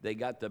they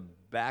got the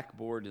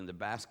backboard and the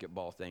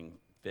basketball thing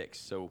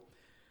fixed. So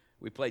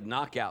we played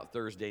knockout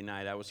Thursday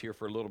night. I was here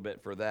for a little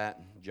bit for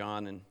that.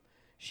 John and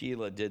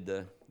Sheila did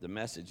the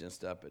message and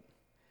stuff, but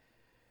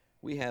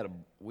we had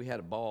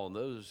a ball, and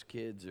those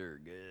kids are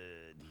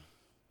good.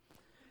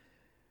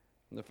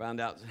 And I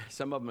found out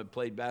some of them had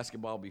played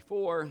basketball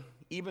before.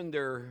 Even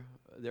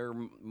their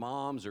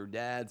moms or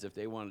dads, if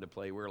they wanted to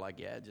play, we were like,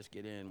 yeah, just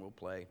get in, we'll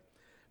play.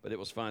 But it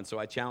was fun. So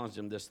I challenged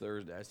them this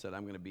Thursday. I said,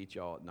 I'm going to beat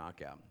y'all at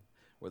knockout.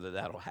 Whether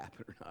that'll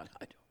happen or not,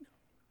 I don't know.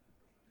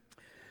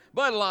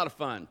 But a lot of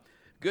fun.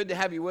 Good to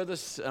have you with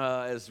us.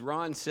 As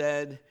Ron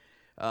said,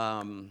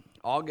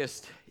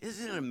 August,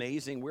 isn't it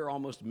amazing? We're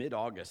almost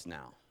mid-August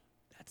now.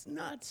 That's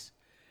nuts.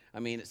 I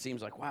mean, it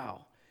seems like,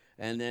 wow.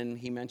 And then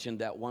he mentioned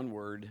that one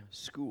word,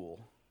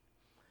 school.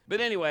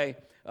 But anyway,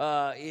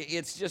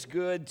 it's just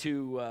good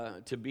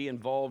to be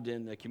involved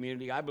in the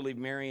community. I believe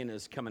Marion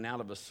is coming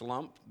out of a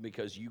slump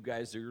because you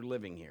guys are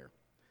living here.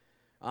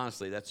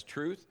 Honestly, that's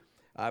truth.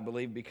 I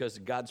believe because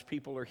God's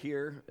people are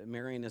here,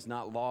 Marion is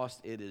not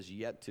lost. It is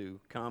yet to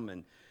come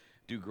and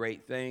do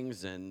great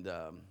things. And,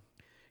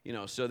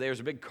 so there's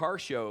a big car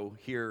show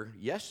here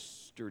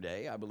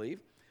yesterday, I believe.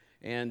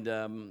 And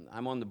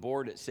I'm on the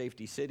board at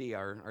Safety City,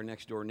 our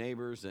next door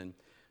neighbors. And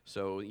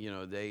so,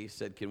 they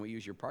said, can we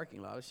use your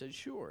parking lot? I said,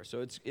 sure.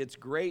 So it's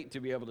great to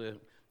be able to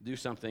do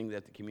something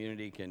that the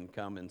community can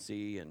come and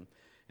see and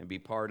be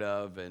part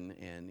of. And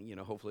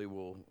hopefully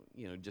we'll,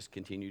 just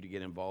continue to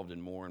get involved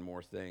in more and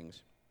more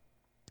things.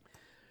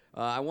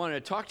 I wanted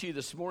to talk to you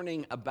this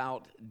morning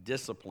about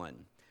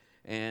discipline,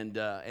 and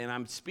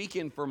I'm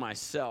speaking for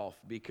myself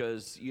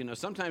because,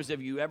 sometimes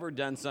have you ever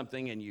done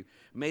something and you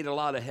made a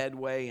lot of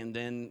headway and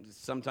then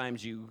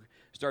sometimes you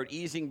start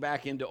easing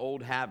back into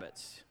old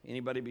habits,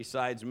 anybody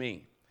besides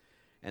me,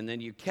 and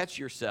then you catch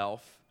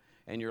yourself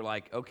and you're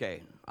like,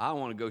 okay, I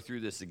want to go through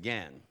this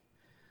again,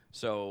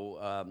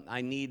 so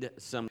I need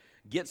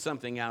get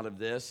something out of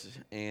this,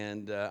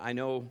 and I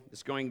know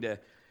it's going to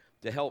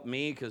help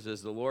me, because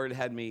as the Lord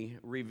had me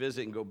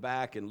revisit and go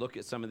back and look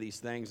at some of these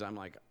things, I'm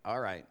like, all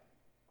right.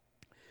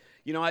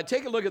 I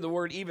take a look at the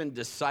word even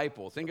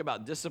disciple. Think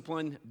about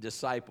discipline,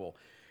 disciple.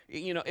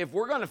 If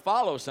we're going to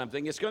follow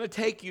something, it's going to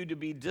take you to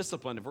be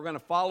disciplined. If we're going to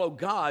follow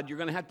God, you're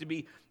going to have to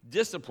be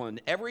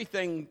disciplined.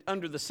 Everything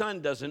under the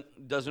sun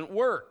doesn't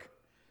work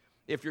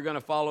if you're going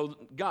to follow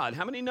God.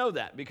 How many know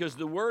that? Because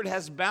the word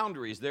has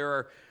boundaries.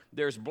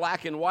 There's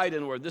black and white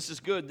in the word. This is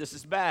good, this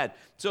is bad.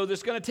 So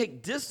there's going to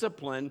take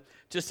discipline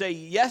to say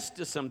yes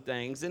to some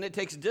things, and it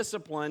takes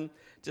discipline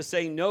to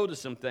say no to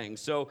some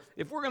things. So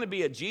if we're going to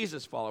be a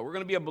Jesus follower, we're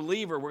going to be a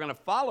believer, we're going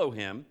to follow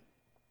him,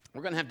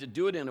 we're going to have to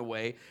do it in a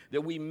way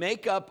that we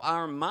make up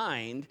our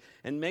mind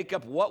and make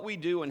up what we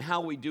do and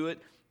how we do it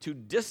to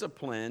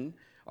discipline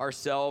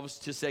ourselves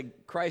to say,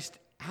 Christ,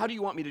 how do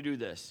you want me to do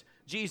this?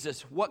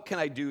 Jesus, what can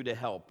I do to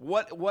help?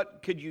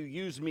 What could you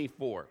use me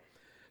for?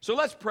 So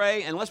let's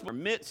pray, and let's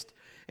midst,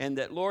 and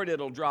that, Lord,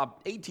 it'll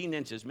drop 18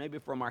 inches, maybe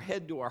from our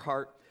head to our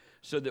heart,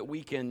 so that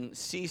we can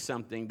see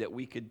something that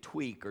we could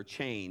tweak or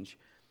change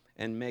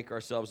and make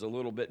ourselves a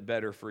little bit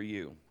better for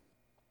you.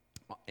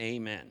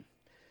 Amen.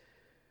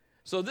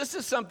 So this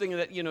is something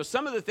that,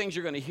 some of the things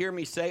you're going to hear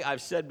me say,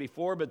 I've said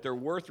before, but they're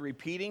worth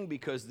repeating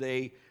because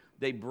they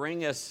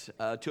bring us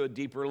to a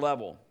deeper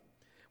level.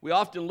 We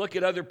often look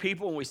at other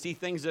people and we see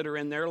things that are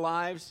in their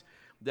lives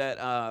that,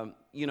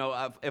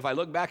 if I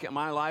look back at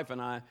my life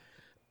and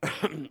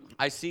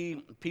I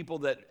see people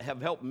that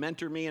have helped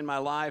mentor me in my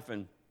life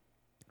and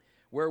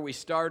where we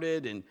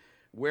started and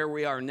where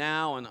we are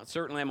now, and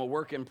certainly I'm a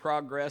work in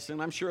progress,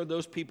 and I'm sure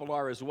those people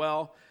are as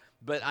well,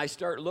 but I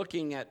start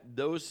looking at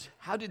those,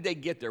 how did they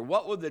get there?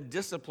 What were the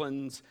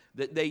disciplines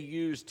that they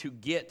used to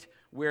get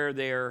where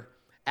they're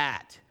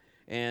at?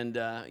 And,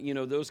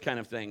 those kind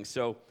of things.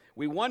 So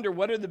we wonder,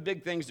 what are the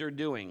big things they're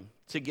doing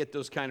to get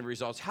those kind of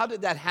results? How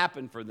did that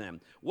happen for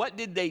them? What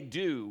did they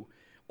do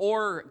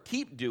or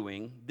keep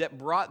doing that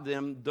brought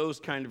them those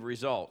kind of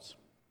results?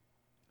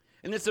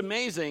 And it's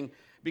amazing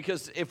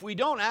because if we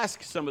don't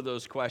ask some of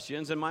those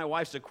questions, and my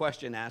wife's a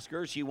question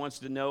asker, she wants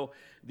to know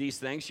these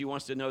things, she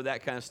wants to know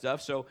that kind of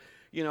stuff. So,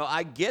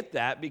 I get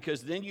that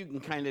because then you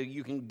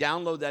can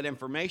download that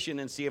information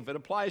and see if it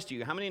applies to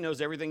you. How many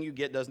knows everything you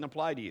get doesn't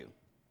apply to you?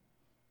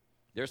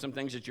 There's some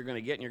things that you're going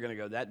to get and you're going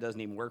to go, that doesn't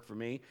even work for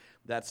me.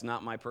 That's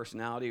not my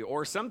personality.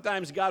 Or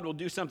sometimes God will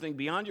do something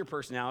beyond your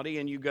personality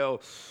and you go,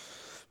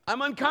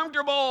 I'm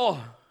uncomfortable.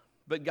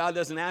 But God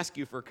doesn't ask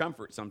you for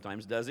comfort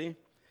sometimes, does he?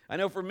 I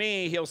know for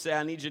me, he'll say,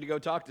 I need you to go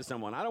talk to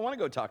someone. I don't want to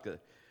go talk to,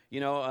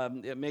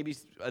 maybe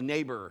a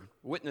neighbor,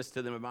 witness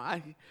to them.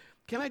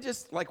 Can I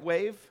just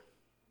wave?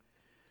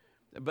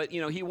 But,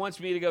 he wants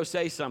me to go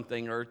say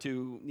something or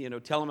to,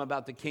 tell him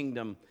about the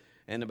kingdom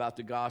and about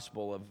the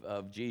gospel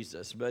of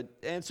Jesus.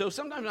 And so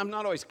sometimes I'm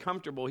not always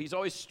comfortable. He's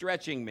always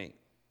stretching me.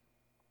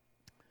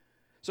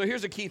 So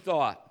here's a key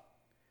thought.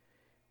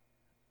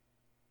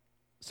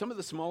 Some of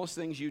the smallest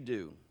things you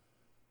do,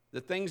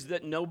 the things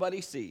that nobody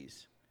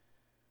sees,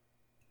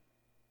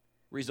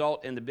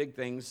 result in the big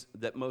things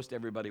that most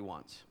everybody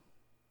wants.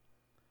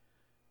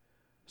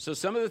 So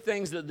some of the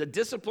things that the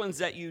disciplines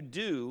that you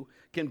do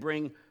can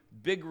bring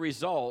big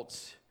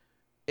results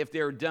if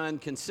they're done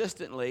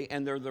consistently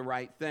and they're the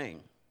right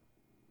thing.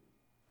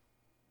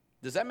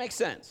 Does that make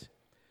sense?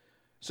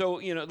 So,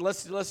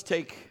 let's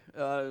take,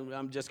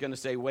 I'm just going to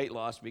say weight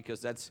loss because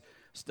that's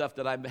stuff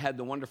that I've had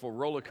the wonderful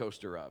roller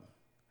coaster of.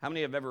 How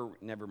many have ever,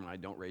 never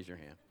mind, don't raise your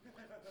hand.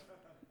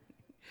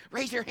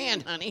 Raise your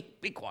hand, honey.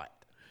 Be quiet.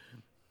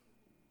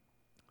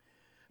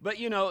 But,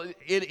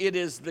 it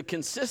is the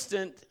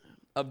consistent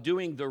of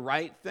doing the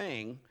right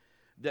thing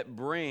that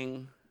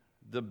bring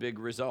the big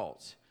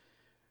results.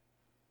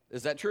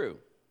 Is that true?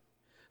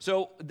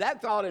 So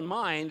that thought in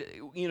mind,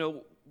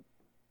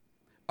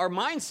 our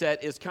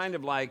mindset is kind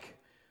of like,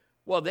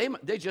 well,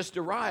 they just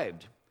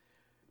arrived.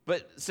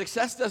 But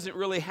success doesn't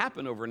really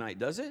happen overnight,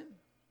 does it?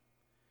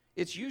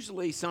 It's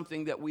usually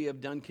something that we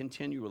have done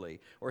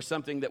continually or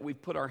something that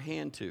we've put our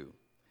hand to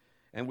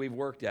and we've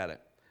worked at it.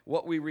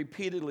 What we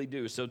repeatedly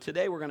do. So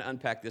today we're going to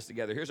unpack this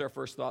together. Here's our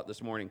first thought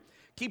this morning.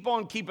 Keep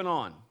on keeping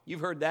on. You've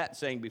heard that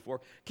saying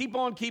before. Keep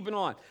on keeping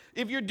on.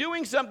 If you're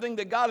doing something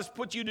that God has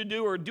put you to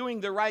do or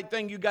doing the right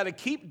thing, you've got to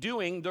keep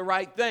doing the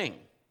right thing.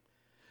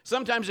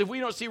 Sometimes if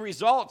we don't see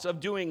results of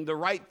doing the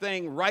right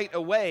thing right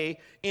away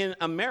in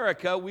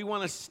America, we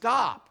want to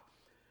stop.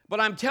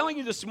 But I'm telling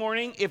you this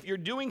morning, if you're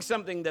doing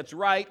something that's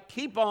right,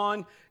 keep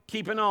on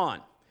keeping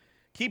on.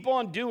 Keep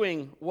on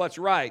doing what's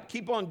right.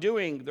 Keep on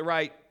doing the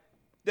right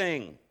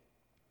thing.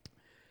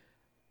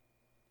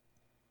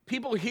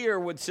 People here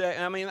would say,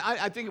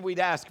 I think if we'd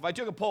ask, if I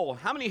took a poll,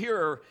 how many here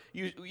are,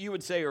 you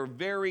would say are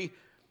very,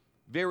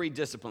 very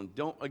disciplined?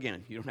 You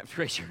don't have to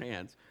raise your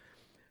hands.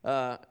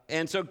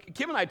 And so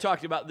Kim and I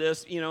talked about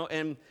this,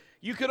 and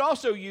you could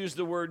also use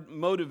the word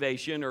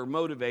motivation or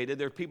motivated.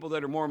 There are people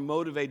that are more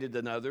motivated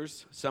than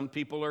others. Some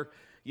people are,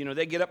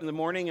 they get up in the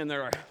morning and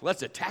they're like,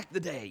 let's attack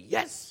the day.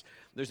 Yes.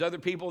 There's other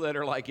people that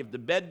are like, if the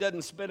bed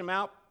doesn't spit them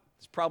out,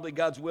 it's probably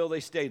God's will they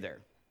stay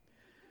there.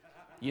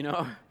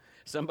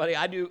 Somebody,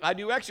 I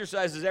do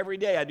exercises every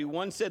day. I do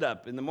one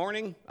sit-up. In the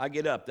morning, I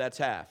get up. That's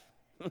half.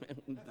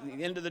 At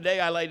the end of the day,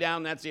 I lay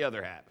down. That's the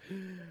other half.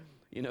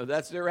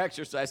 That's their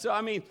exercise. So,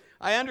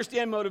 I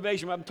understand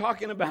motivation, but I'm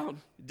talking about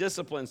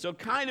discipline. So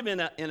kind of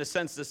in a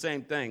sense the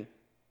same thing.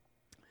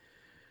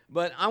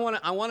 But I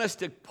want us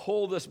to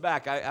pull this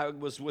back. I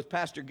was with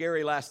Pastor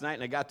Gary last night,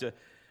 and I got to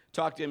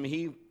talk to him.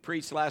 He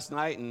preached last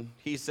night, and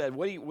he said,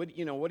 what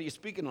are you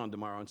speaking on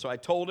tomorrow? And so I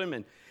told him,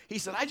 and he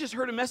said, I just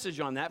heard a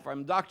message on that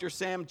from Dr.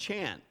 Sam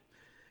Chan.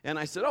 And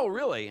I said, oh,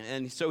 really?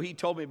 And so he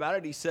told me about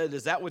it. He said,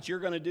 is that what you're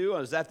going to do?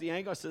 Is that the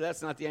angle? I said,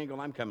 that's not the angle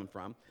I'm coming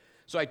from.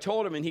 So I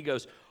told him, and he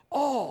goes,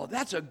 oh,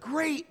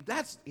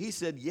 he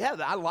said, yeah,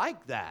 I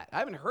like that. I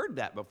haven't heard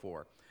that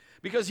before.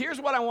 Because here's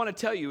what I want to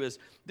tell you is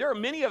there are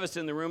many of us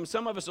in the room.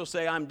 Some of us will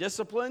say, I'm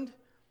disciplined.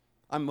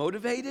 I'm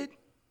motivated.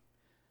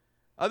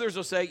 Others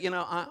will say,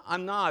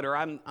 I'm not,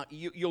 or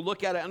you'll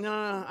look at it, no,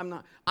 I'm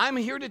not. I'm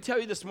here to tell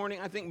you this morning,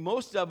 I think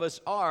most of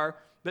us are,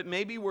 but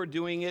maybe we're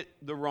doing it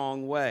the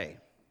wrong way.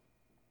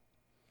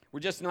 We're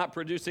just not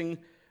producing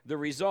the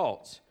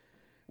results.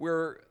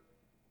 We're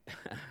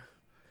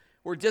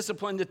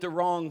disciplined at the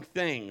wrong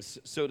things,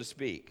 so to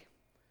speak.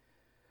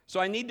 So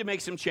I need to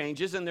make some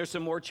changes, and there's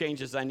some more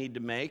changes I need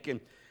to make. And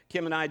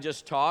Kim and I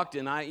just talked,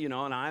 and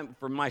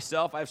for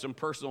myself, I have some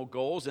personal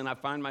goals, and I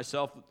find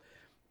myself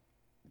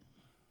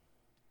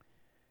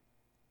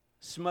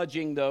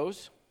smudging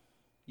those.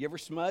 You ever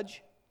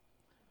smudge?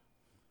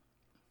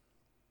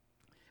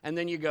 And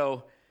then you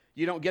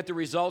don't get the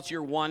results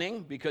you're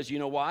wanting because you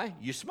know why?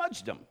 You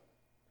smudged them.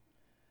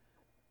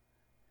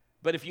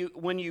 But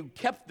when you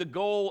kept the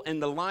goal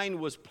and the line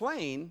was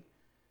plain,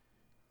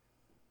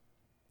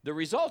 the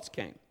results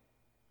came.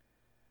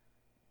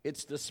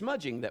 It's the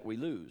smudging that we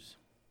lose.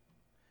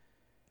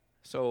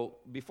 So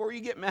before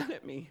you get mad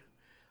at me,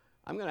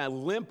 I'm going to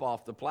limp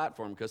off the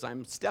platform because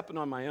I'm stepping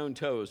on my own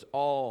toes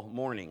all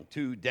morning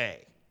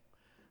today.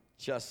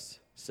 Just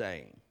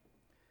saying.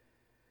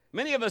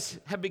 Many of us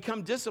have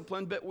become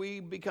disciplined, but we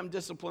become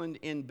disciplined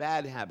in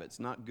bad habits,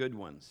 not good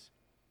ones.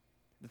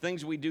 The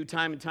things we do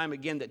time and time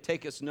again that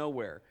take us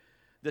nowhere.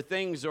 The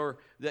things that,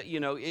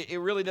 it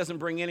really doesn't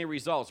bring any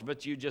results,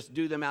 but you just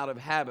do them out of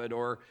habit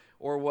or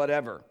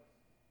whatever.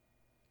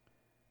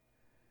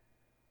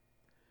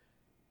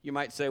 You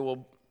might say,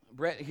 well,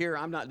 Brett, here,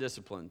 I'm not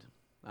disciplined.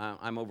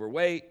 I'm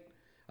overweight,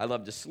 I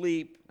love to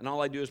sleep, and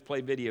all I do is play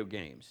video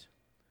games.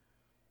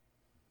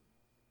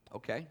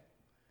 Okay.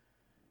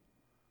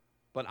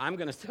 But I'm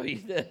going to tell you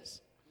this.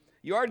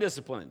 You are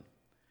disciplined.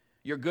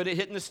 You're good at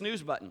hitting the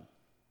snooze button.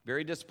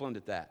 Very disciplined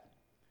at that.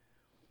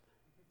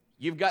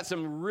 You've got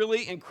some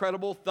really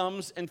incredible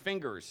thumbs and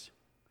fingers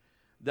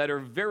that are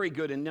very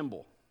good and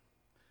nimble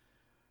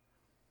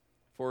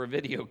for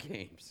video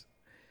games.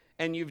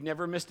 And you've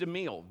never missed a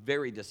meal.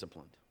 Very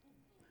disciplined.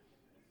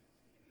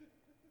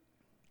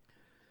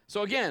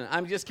 So again,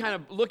 I'm just kind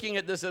of looking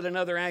at this at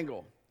another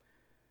angle.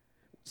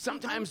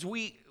 Sometimes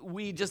we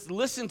just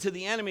listen to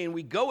the enemy and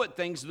we go at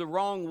things the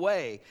wrong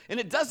way. And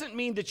it doesn't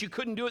mean that you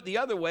couldn't do it the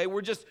other way.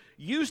 We're just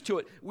used to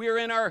it. We're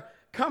in our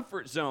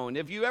comfort zone.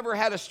 If you ever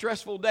had a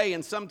stressful day,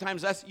 and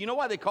sometimes that's, you know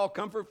why they call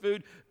comfort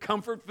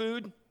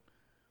food?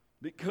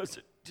 Because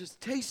it just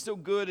tastes so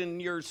good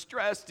and you're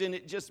stressed and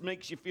it just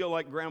makes you feel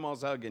like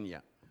grandma's hugging you.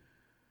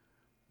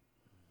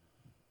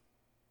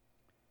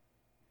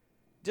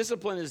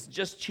 Discipline is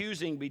just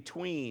choosing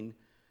between,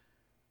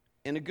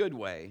 in a good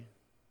way,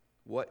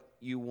 what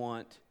you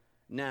want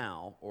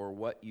now or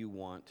what you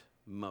want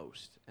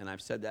most. And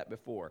I've said that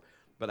before,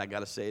 but I got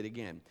to say it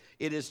again.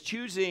 It is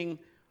choosing,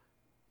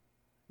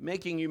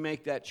 making you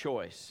make that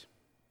choice,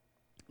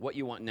 what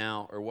you want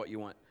now or what you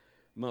want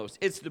most.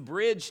 It's the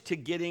bridge to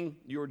getting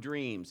your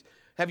dreams.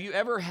 Have you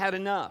ever had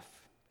enough?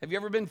 Have you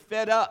ever been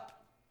fed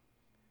up?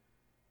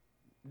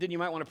 Then you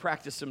might want to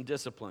practice some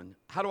discipline.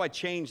 How do I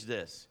change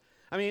this?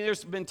 I mean,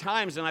 there's been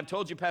times, and I've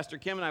told you, Pastor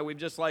Kim and I, we've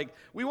just like,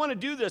 we want to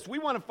do this. We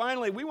want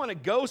to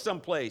go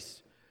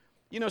someplace.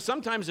 You know,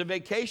 sometimes a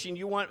vacation,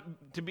 you want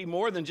to be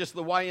more than just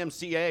the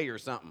YMCA or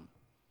something.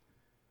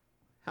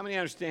 How many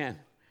understand?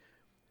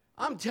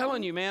 I'm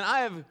telling you, man,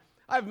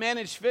 I've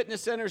managed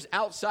fitness centers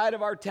outside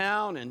of our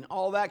town and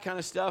all that kind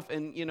of stuff.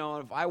 And, you know,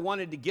 if I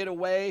wanted to get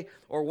away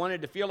or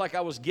wanted to feel like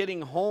I was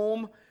getting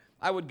home,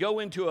 I would go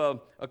into a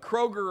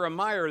Kroger or a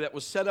Meijer that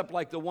was set up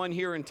like the one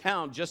here in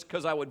town just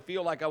because I would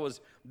feel like I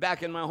was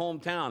back in my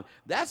hometown.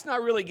 That's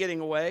not really getting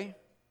away.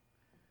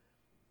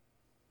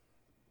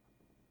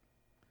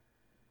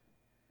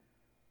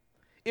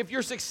 If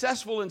you're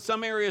successful in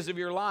some areas of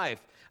your life,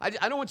 I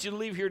don't want you to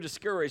leave here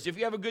discouraged. If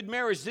you have a good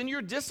marriage, then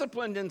you're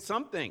disciplined in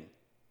something.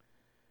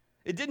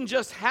 It didn't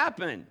just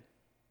happen.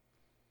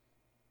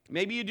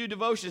 Maybe you do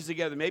devotions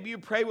together. Maybe you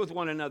pray with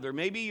one another.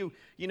 Maybe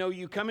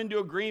you come into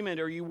agreement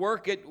or you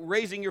work at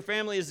raising your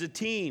family as a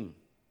team.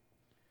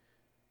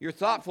 You're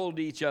thoughtful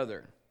to each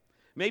other.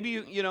 Maybe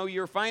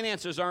your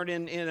finances aren't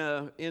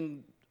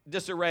in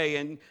disarray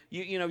and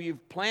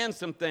you've planned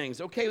some things.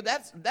 Okay,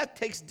 that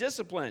takes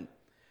discipline.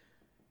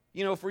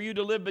 You know, for you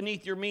to live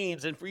beneath your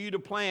means and for you to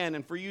plan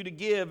and for you to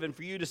give and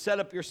for you to set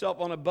up yourself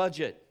on a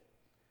budget.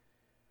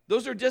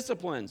 Those are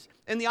disciplines.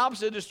 And the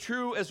opposite is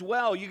true as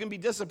well. You can be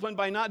disciplined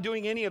by not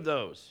doing any of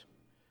those.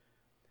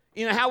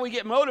 You know, how we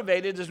get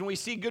motivated is when we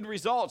see good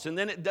results, and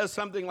then it does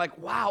something like,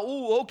 wow,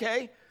 ooh,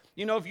 okay.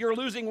 You know, if you're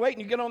losing weight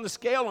and you get on the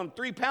scale and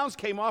 3 pounds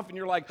came off, and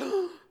you're like,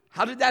 oh,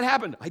 how did that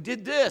happen? I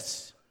did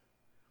this.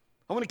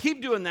 I want to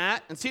keep doing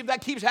that and see if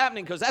that keeps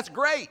happening, because that's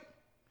great.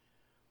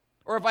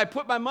 Or if I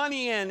put my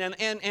money in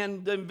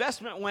and the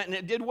investment went and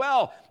it did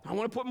well, I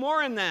want to put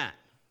more in that.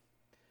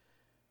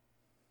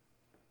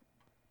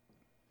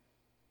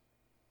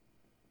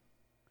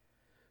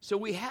 So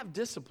we have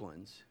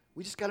disciplines.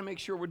 We just got to make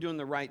sure we're doing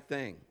the right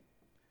thing.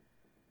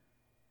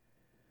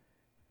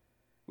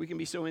 We can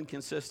be so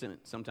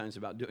inconsistent sometimes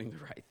about doing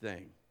the right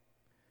thing.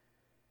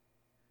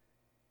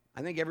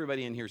 I think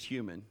everybody in here is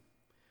human.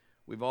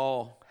 We've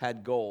all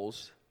had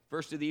goals.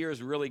 First of the year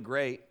is really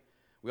great.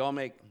 We all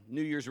make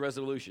New Year's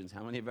resolutions.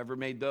 How many have ever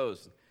made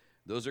those?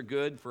 Those are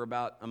good for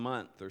about a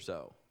month or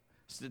so.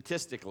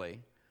 Statistically,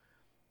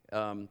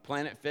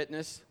 Planet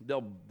Fitness,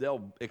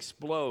 they'll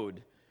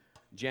explode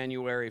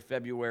January,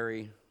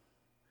 February,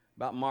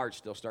 about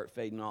March, they'll start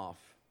fading off.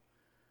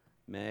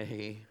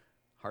 May,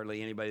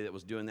 hardly anybody that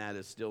was doing that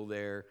is still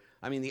there.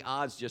 I mean, the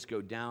odds just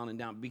go down and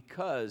down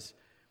because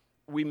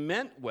we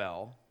meant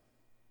well,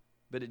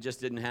 but it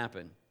just didn't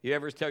happen. You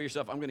ever tell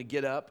yourself, I'm going to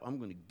get up.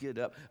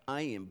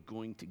 I am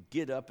going to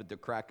get up at the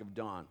crack of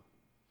dawn.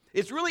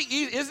 It's really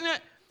easy, isn't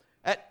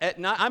it? At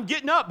night, I'm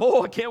getting up.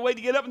 Oh, I can't wait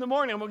to get up in the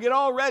morning. I'm going to get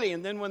all ready.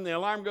 And then when the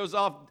alarm goes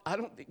off, I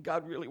don't think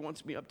God really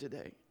wants me up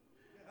today.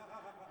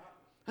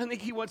 I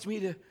think he wants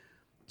me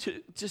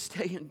to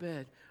stay in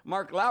bed.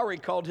 Mark Lowry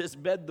called his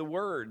bed the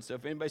Word. So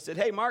if anybody said,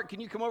 hey, Mark, can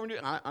you come over and do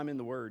it? I'm in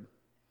the Word.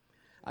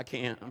 I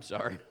can't. I'm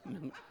sorry.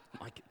 I'm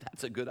like,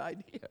 that's a good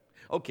idea.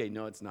 Okay,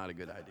 no, it's not a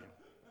good idea.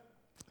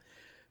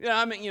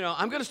 I'm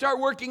going to start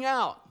working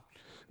out.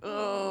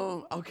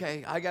 Oh,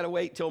 okay. I got to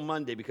wait till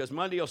Monday because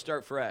Monday will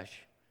start fresh.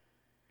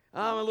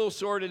 I'm a little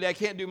sore today. I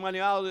can't do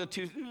Monday.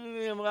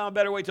 I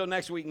better wait till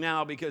next week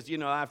now because,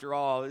 after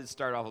all, it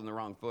started off on the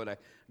wrong foot. I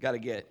got to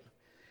get.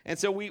 And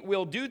so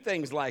we'll do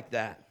things like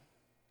that.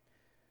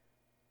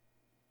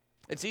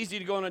 It's easy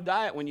to go on a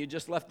diet when you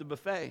just left the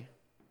buffet.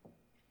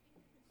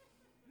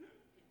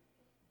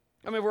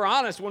 I mean, if we're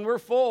honest, when we're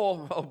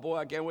full, oh boy,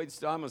 I can't wait.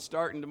 I'm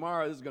starting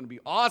tomorrow. This is going to be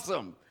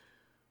awesome.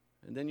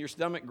 And then your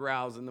stomach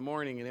growls in the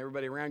morning and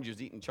everybody around you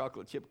is eating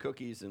chocolate chip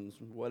cookies and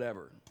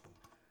whatever.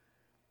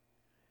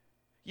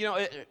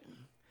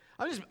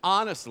 I'm just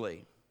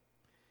honestly,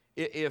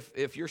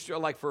 if you're still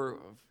like to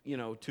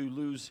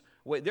lose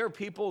weight, there are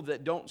people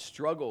that don't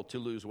struggle to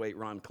lose weight,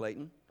 Ron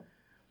Clayton.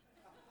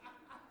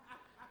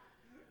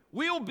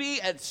 We'll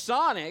be at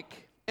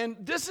Sonic, and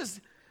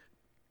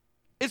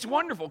it's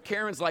wonderful.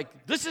 Karen's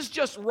like, this is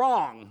just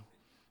wrong.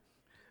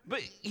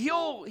 But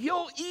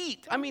he'll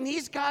eat. I mean,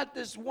 he's got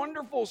this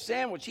wonderful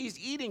sandwich he's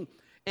eating,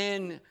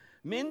 and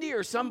Mindy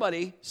or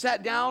somebody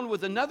sat down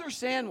with another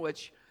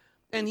sandwich,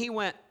 and he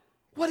went,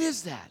 what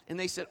is that? And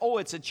they said, oh,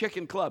 it's a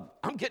chicken club.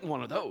 I'm getting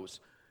one of those.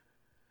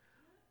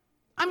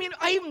 I mean,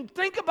 I even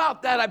think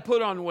about that. I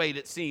put on weight,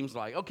 it seems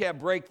like. Okay, I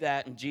break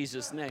that in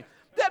Jesus' name.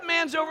 That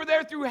man's over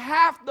there through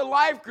half the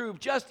life group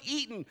just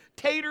eating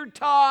tater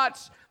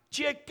tots,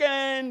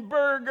 chicken,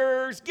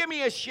 burgers. Give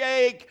me a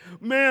shake.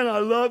 Man, I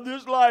love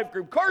this life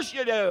group. Of course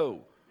you do.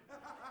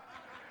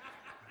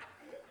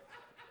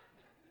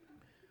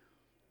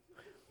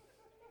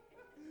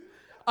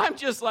 I'm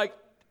just like,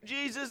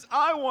 Jesus,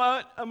 I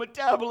want a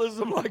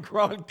metabolism like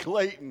Ron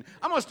Clayton.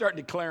 I'm going to start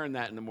declaring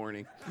that in the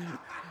morning.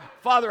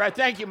 Father, I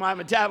thank you, my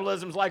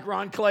metabolism's like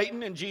Ron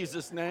Clayton in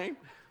Jesus' name.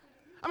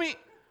 I mean,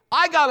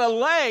 I got a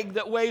leg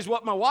that weighs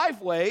what my wife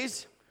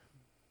weighs.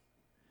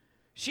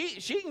 She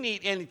can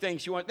eat anything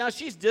she wants. Now,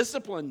 she's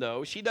disciplined,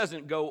 though. She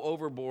doesn't go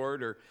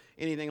overboard or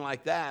anything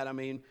like that. I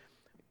mean,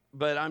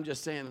 but I'm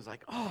just saying, it's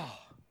like, oh,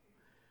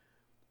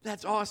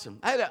 that's awesome.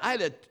 I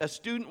had a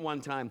student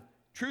one time,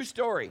 true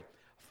story,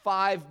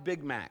 5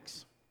 Big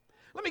Macs.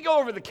 Let me go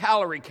over the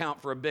calorie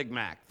count for a Big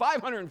Mac.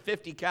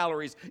 550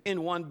 calories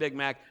in one Big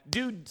Mac.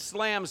 Dude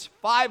slams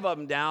 5 of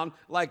them down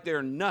like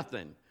they're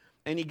nothing.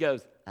 And he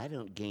goes, I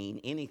don't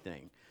gain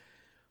anything.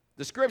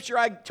 The scripture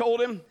I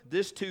told him,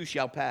 this too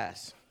shall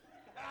pass.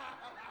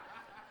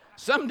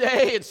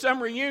 Someday at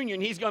some reunion,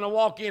 he's going to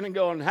walk in and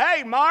go,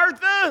 hey,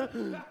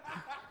 Martha.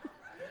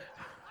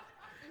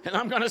 And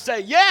I'm going to say,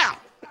 yeah.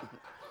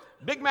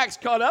 Big Mac's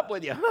caught up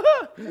with you.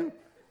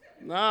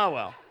 Oh,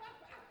 well.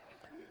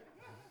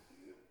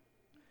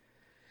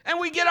 And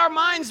we get our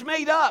minds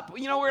made up.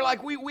 You know, we're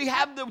like, we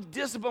have the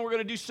discipline. We're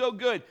going to do so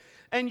good.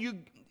 And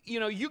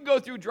you go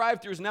through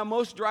drive-thrus. Now,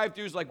 most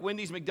drive-thrus like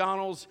Wendy's,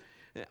 McDonald's,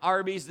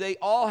 Arby's, they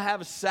all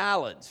have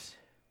salads.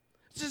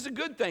 This is a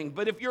good thing.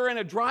 But if you're in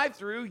a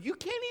drive-thru, you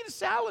can't eat a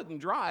salad and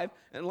drive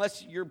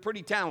unless you're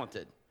pretty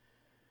talented.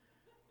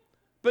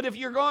 But if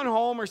you're going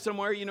home or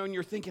somewhere, and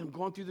you're thinking, I'm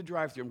going through the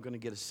drive-thru, I'm going to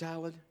get a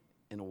salad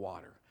and a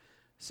water.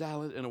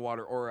 Salad and a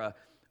water, or a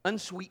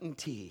unsweetened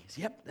tea.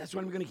 Yep, that's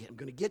what I'm going to get. I'm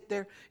going to get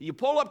there. You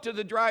pull up to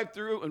the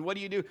drive-thru, and what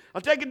do?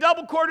 I'll take a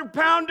double quarter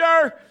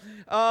pounder,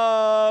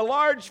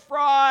 large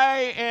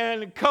fry,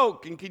 and a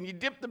Coke. And can you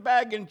dip the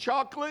bag in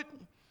chocolate?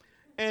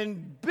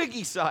 And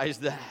biggie size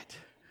that.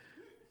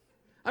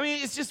 I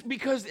mean, it's just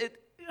because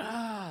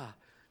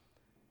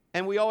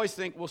And we always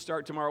think we'll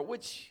start tomorrow,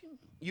 which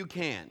you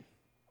can.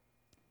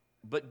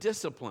 But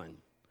discipline.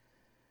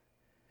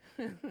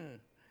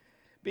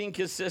 Being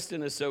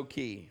consistent is so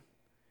key.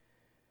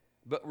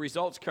 But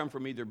results come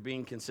from either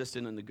being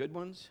consistent in the good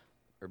ones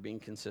or being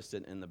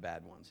consistent in the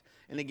bad ones.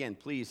 And again,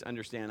 please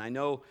understand, I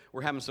know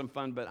we're having some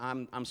fun, but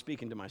I'm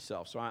speaking to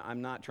myself, so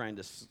I'm not trying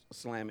to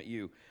slam at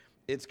you.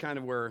 It's kind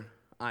of where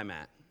I'm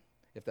at,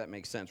 if that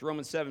makes sense.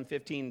 Romans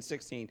 7:15 and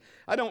 16.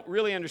 I don't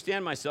really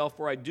understand myself,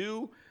 for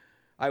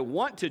I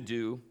want to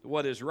do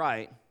what is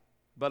right,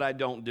 but I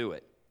don't do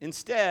it.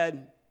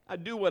 Instead, I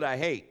do what I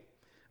hate.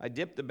 I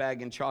dip the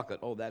bag in chocolate.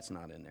 Oh, that's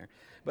not in there.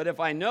 But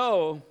if I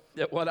know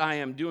that what I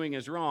am doing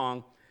is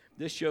wrong,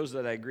 this shows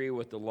that I agree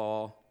with the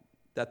law,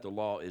 that the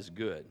law is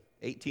good.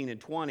 18 and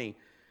 20,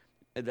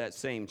 that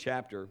same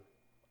chapter.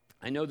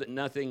 I know that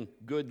nothing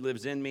good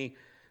lives in me,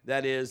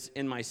 that is,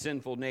 in my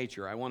sinful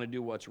nature. I want to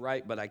do what's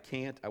right, but I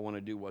can't. I want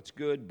to do what's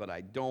good, but I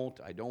don't.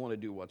 I don't want to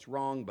do what's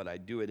wrong, but I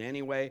do it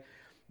anyway.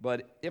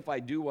 But if I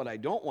do what I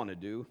don't want to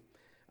do,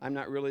 I'm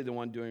not really the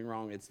one doing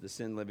wrong. It's the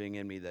sin living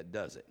in me that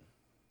does it.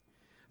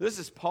 This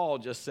is Paul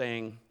just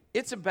saying,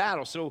 it's a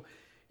battle. So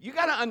you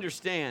got to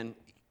understand,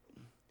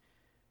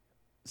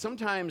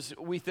 sometimes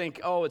we think,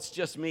 oh, it's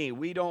just me.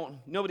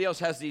 Nobody else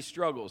has these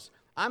struggles.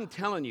 I'm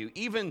telling you,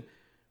 even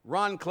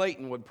Ron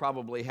Clayton would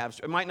probably have,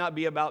 it might not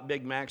be about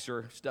Big Macs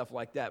or stuff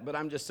like that, but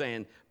I'm just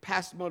saying,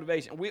 past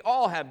motivation. We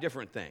all have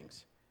different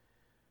things.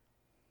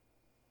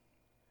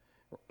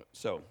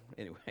 So,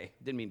 anyway,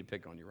 didn't mean to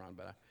pick on you, Ron,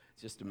 but it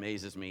just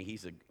amazes me.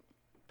 He's a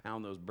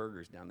pound those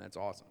burgers down. That's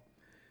awesome.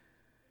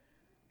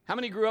 How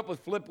many grew up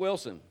with Flip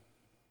Wilson?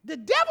 The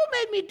devil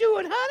made me do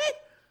it, honey.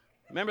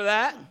 Remember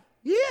that?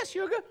 Yeah,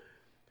 sugar.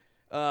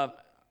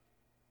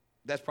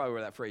 That's probably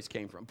where that phrase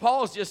came from.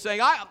 Paul's just saying,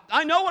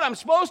 I know what I'm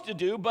supposed to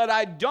do, but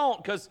I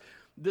don't, because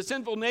the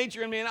sinful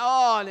nature in me,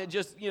 and it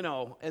just,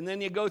 and then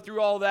you go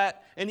through all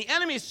that. And the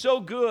enemy is so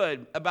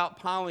good about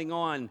piling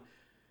on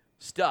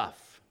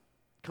stuff,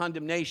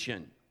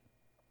 condemnation.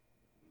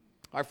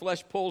 Our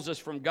flesh pulls us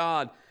from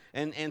God,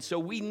 and so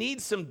we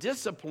need some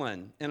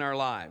discipline in our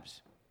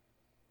lives.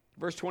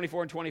 Verse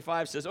 24 and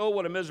 25 says, oh,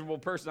 what a miserable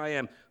person I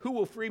am. Who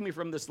will free me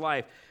from this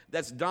life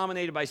that's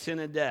dominated by sin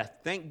and death?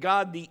 Thank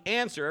God the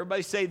answer,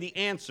 everybody say the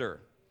answer,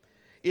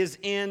 is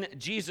in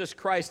Jesus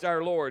Christ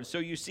our Lord. So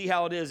you see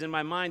how it is. In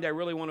my mind, I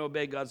really want to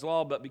obey God's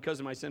law, but because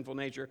of my sinful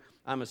nature,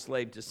 I'm a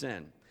slave to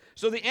sin.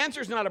 So the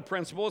answer is not a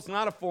principle. It's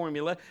not a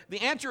formula. The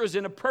answer is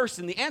in a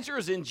person. The answer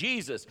is in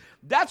Jesus.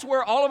 That's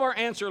where all of our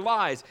answer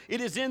lies.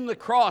 It is in the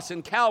cross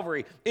in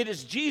Calvary. It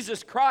is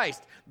Jesus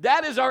Christ.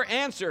 That is our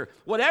answer.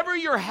 Whatever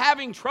you're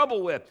having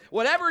trouble with,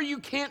 whatever you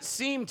can't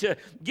seem to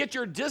get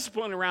your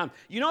discipline around,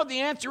 you know what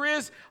the answer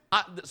is?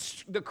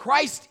 The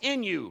Christ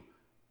in you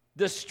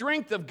The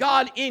strength of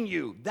God in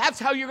you. That's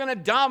how you're going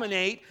to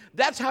dominate.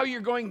 That's how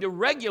you're going to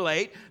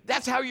regulate.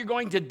 That's how you're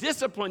going to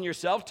discipline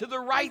yourself to the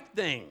right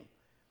thing.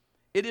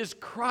 It is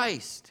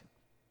Christ.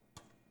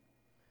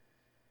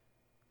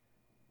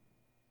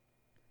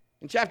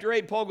 In chapter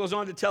 8, Paul goes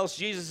on to tell us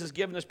Jesus has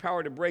given us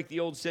power to break the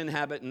old sin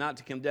habit and not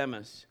to condemn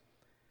us.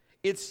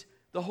 It's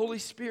the Holy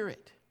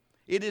Spirit.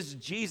 It is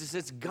Jesus.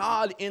 It's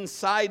God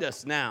inside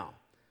us now.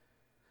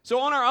 So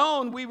on our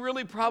own, we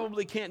really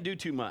probably can't do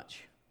too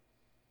much.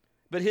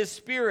 But His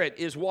Spirit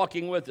is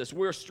walking with us.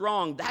 We're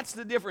strong. That's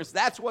the difference.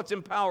 That's what's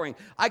empowering.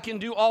 I can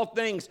do all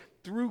things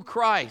through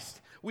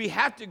Christ. We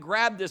have to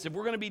grab this. If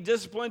we're going to be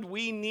disciplined,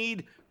 we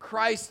need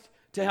Christ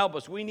to help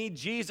us. We need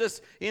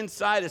Jesus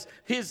inside us.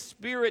 His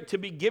Spirit to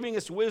be giving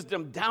us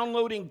wisdom,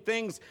 downloading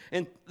things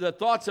and the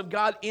thoughts of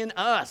God in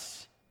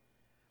us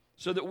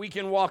so that we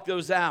can walk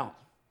those out.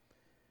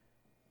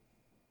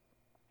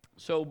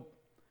 So,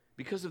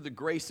 because of the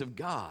grace of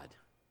God,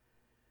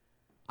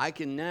 I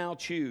can now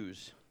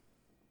choose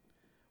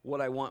what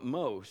I want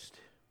most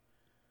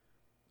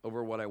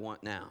over what I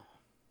want now.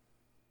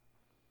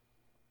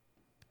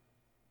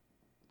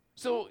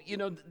 So,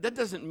 that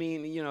doesn't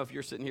mean, if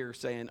you're sitting here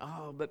saying,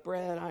 oh, but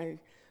Brad,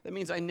 that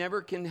means I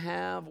never can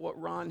have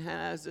what Ron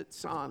has at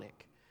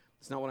Sonic.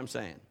 That's not what I'm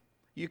saying.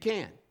 You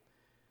can,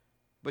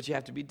 but you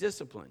have to be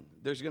disciplined.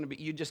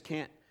 You just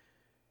can't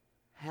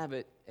have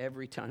it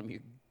every time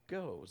you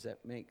go. Does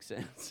that make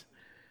sense?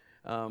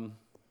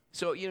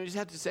 So, you just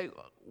have to say,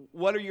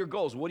 what are your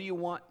goals? What do you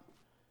want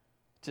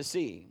to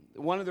see?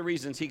 One of the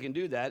reasons he can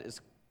do that is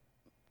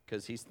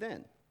because he's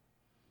thin.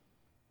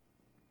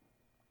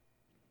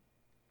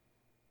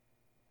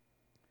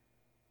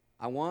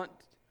 I want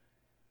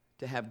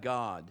to have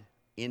God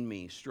in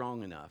me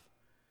strong enough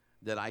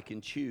that I can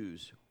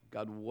choose,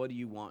 God, what do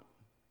you want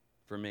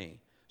for me?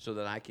 So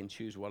that I can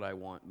choose what I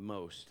want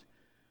most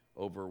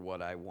over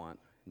what I want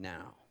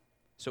now.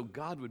 So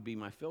God would be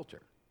my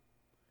filter.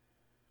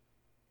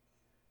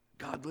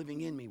 God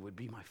living in me would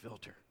be my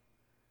filter.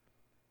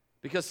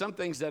 Because some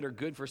things that are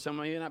good for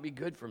someone may not be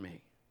good for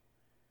me.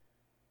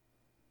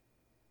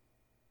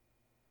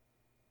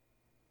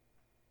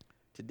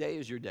 Today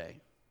is your day.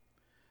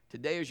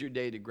 Today is your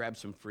day to grab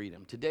some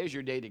freedom. Today is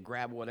your day to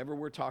grab whatever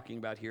we're talking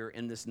about here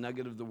in this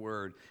nugget of the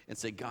word and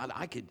say, God,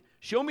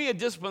 show me a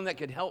discipline that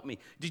could help me.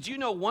 Did you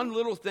know one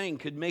little thing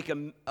could make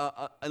an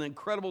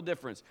incredible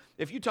difference?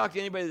 If you talk to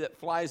anybody that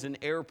flies an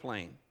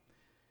airplane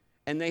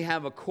and they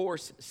have a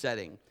course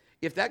setting,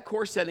 if that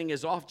course setting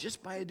is off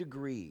just by a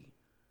degree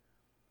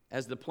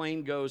as the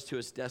plane goes to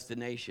its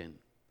destination,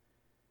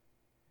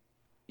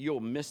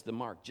 you'll miss the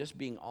mark just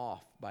being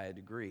off by a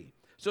degree.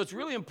 So it's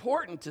really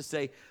important to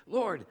say,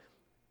 Lord,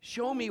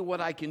 show me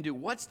what I can do.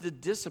 What's the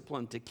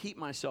discipline to keep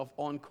myself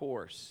on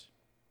course?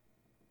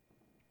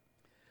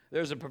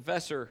 There's a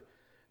professor,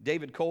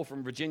 David Cole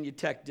from Virginia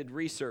Tech, did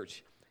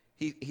research.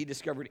 He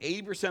discovered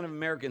 80% of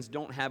Americans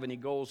don't have any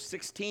goals.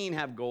 16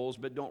 have goals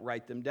but don't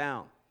write them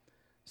down.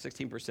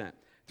 16%.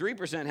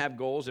 3% have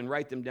goals and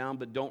write them down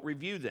but don't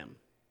review them.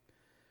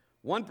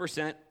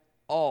 1%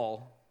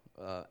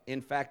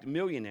 in fact,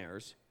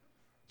 millionaires,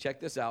 check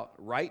this out,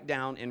 write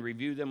down and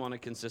review them on a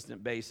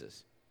consistent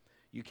basis.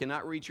 You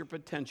cannot reach your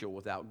potential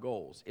without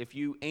goals. If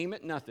you aim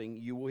at nothing,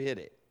 you will hit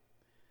it.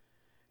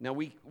 Now,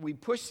 we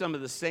push some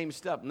of the same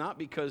stuff, not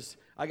because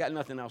I got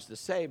nothing else to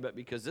say, but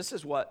because this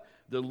is what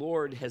the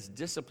Lord has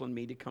disciplined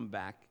me to come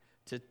back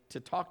to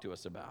talk to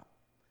us about,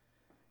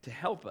 to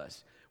help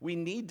us. We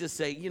need to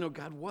say,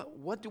 God,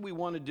 what do we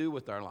want to do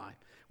with our life?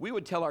 We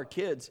would tell our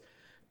kids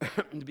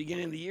in the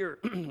beginning of the year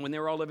when they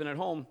were all living at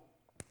home,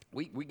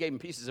 we gave them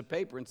pieces of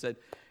paper and said,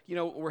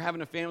 we're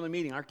having a family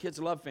meeting. Our kids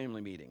love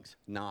family meetings.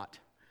 Not.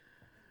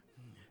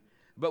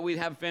 But we'd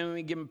have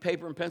family give them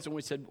paper and pencil, and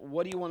we said,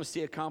 what do you want to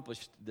see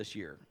accomplished this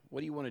year?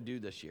 What do you want to do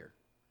this year?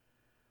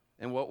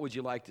 And what would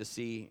you like to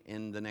see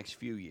in the next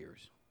few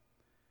years?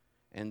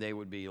 And they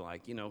would be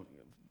like,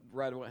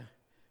 right away,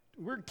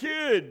 we're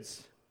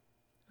kids.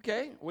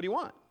 Okay, what do you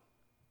want?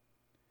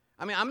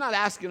 I mean, I'm not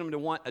asking them to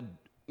want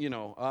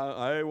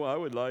I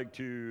would like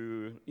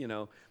to,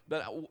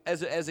 but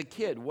as a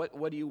kid,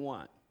 what do you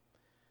want?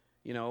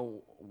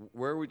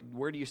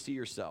 Where do you see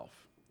yourself?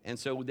 And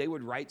so they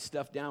would write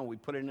stuff down.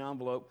 We'd put it in an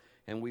envelope,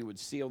 and we would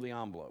seal the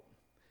envelope.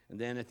 And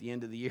then at the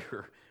end of the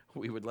year,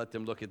 we would let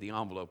them look at the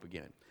envelope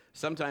again.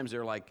 Sometimes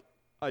they're like,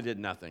 I did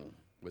nothing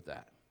with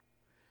that.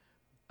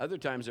 Other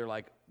times they're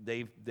like,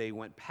 they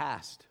went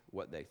past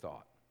what they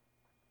thought.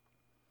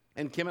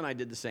 And Kim and I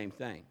did the same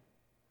thing.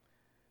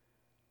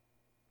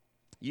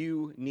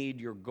 You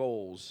need your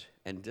goals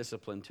and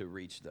discipline to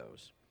reach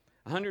those.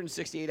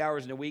 168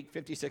 hours in a week,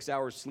 56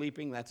 hours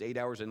sleeping, that's 8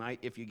 hours a night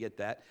if you get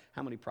that.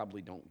 How many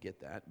probably don't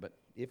get that, but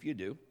if you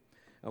do,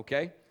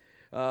 okay?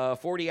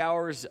 40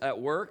 hours at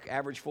work,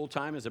 average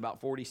full-time is about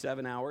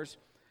 47 hours.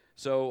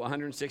 So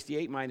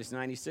 168 minus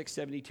 96,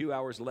 72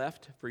 hours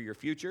left for your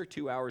future,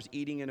 2 hours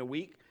eating in a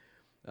week.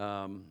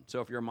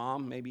 So if you're a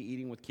mom, maybe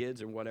eating with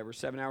kids or whatever,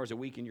 7 hours a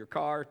week in your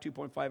car,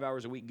 2.5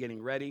 hours a week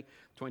getting ready,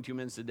 22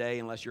 minutes a day.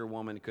 Unless you're a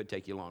woman, it could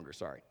take you longer,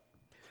 sorry.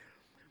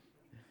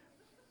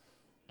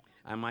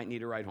 I might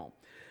need a ride home.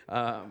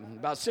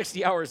 About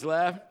 60 hours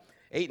left,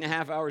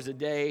 8.5 hours a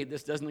day.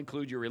 This doesn't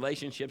include your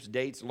relationships,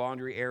 dates,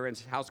 laundry,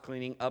 errands, house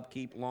cleaning,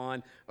 upkeep,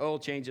 lawn, oil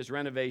changes,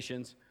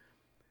 renovations.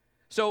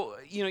 So,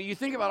 you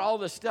think about all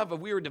this stuff.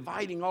 If we were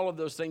dividing all of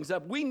those things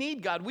up, we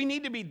need God. We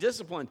need to be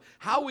disciplined.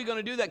 How are we going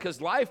to do that?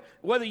 Because life,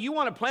 whether you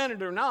want to plan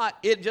it or not,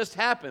 it just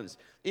happens.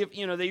 If,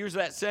 they use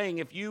that saying,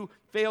 if you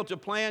fail to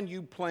plan,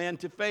 you plan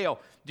to fail.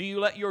 Do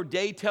you let your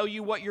day tell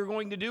you what you're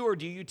going to do, or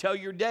do you tell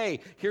your day,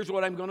 here's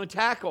what I'm going to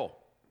tackle?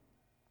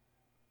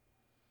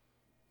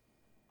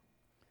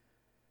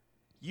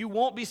 You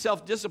won't be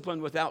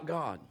self-disciplined without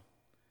God.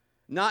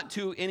 Not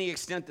to any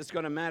extent that's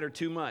going to matter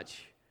too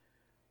much.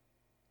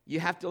 You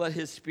have to let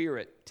His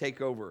Spirit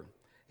take over.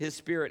 His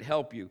Spirit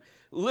help you.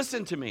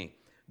 Listen to me.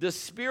 The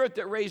Spirit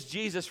that raised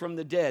Jesus from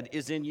the dead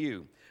is in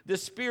you. The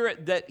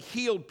Spirit that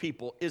healed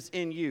people is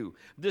in you.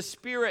 The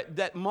Spirit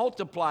that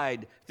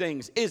multiplied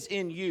things is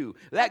in you.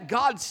 That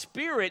God's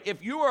Spirit,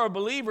 if you are a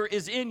believer,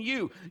 is in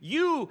you.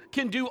 You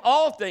can do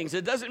all things.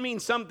 It doesn't mean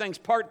some things,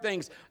 part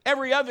things,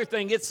 every other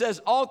thing. It says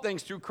all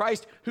things through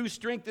Christ who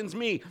strengthens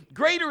me.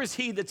 Greater is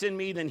He that's in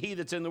me than he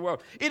that's in the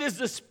world. It is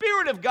the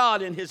Spirit of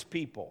God in His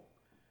people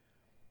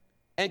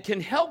and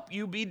can help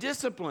you be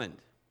disciplined.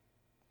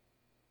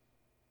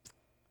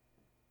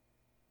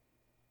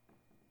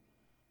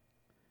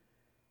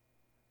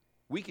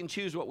 We can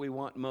choose what we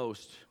want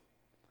most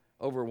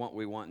over what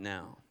we want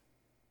now.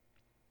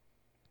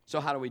 So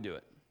how do we do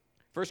it?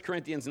 1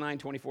 Corinthians 9,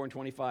 24 and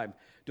 25.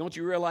 Don't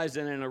you realize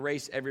that in a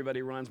race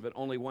everybody runs, but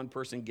only one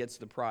person gets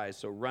the prize?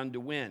 So run to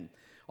win.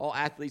 All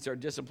athletes are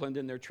disciplined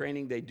in their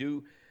training. They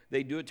do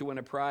it to win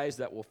a prize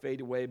that will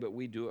fade away, but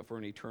we do it for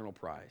an eternal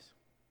prize.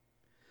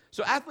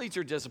 So athletes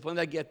are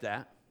disciplined. I get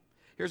that.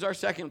 Here's our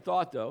second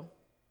thought, though.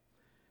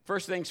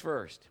 First things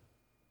first.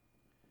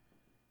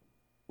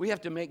 We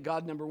have to make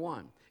God number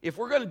one. If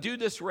we're going to do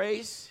this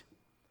race,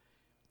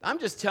 I'm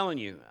just telling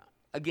you,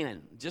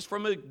 again, just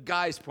from a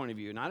guy's point of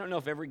view, and I don't know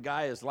if every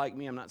guy is like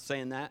me, I'm not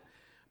saying that,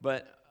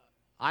 but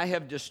I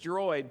have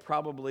destroyed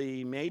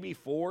probably maybe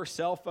 4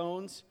 cell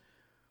phones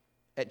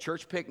at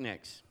church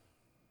picnics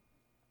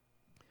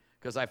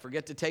because I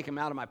forget to take them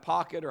out of my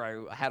pocket, or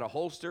I had a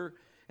holster,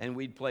 and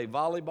we'd play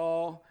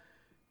volleyball.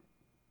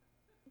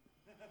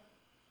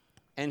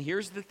 And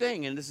here's the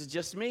thing, and this is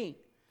just me.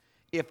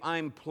 If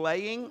I'm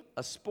playing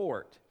a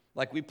sport,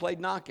 like we played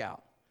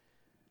knockout,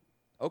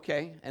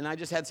 okay, and I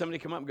just had somebody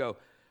come up and go,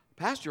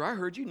 Pastor, I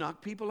heard you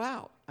knock people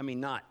out. I mean,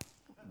 not,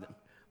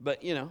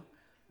 but you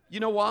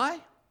know why?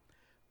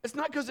 It's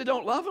not because I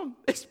don't love them.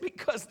 It's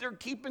because they're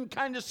keeping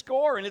kind of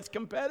score and it's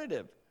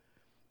competitive.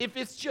 If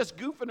it's just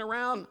goofing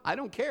around, I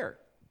don't care.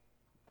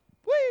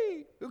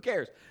 Whee! Who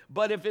cares?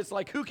 But if it's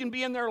like, who can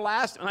be in there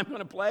last and I'm going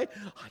to play,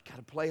 I got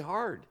to play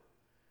hard.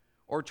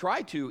 Or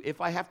try to. If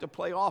I have to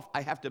play off,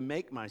 I have to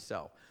make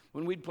myself.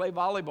 When we'd play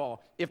volleyball,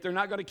 if they're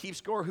not going to keep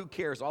score, who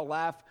cares? I'll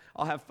laugh.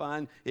 I'll have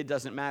fun. It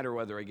doesn't matter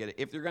whether I get it.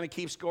 If they're going to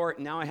keep score,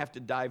 now I have to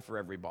dive for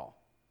every ball.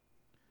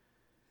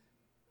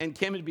 And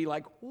Kim would be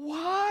like,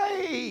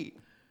 why?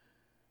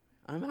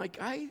 I'm like,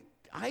 I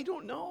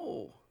don't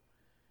know.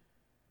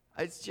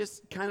 It's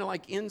just kind of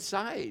like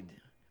inside.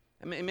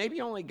 I mean, maybe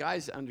only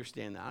guys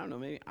understand that. I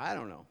don't know. I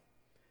don't know.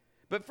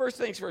 But first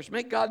things first,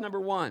 make God number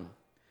one.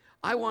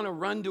 I want to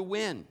run to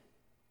win.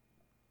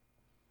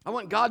 I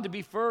want God to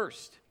be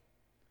first.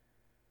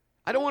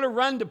 I don't want to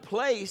run to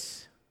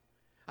place.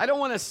 I don't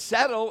want to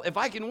settle. If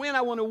I can win,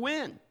 I want to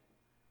win.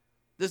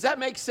 Does that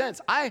make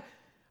sense? I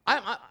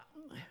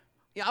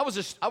was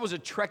a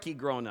Trekkie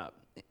growing up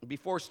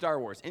before Star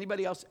Wars.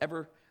 Anybody else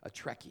ever a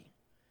Trekkie?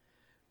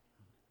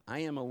 I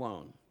am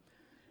alone.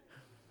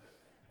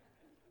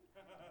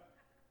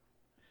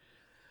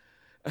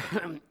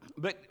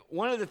 But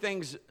one of the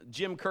things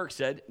Jim Kirk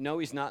said, no,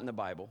 he's not in the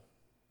Bible,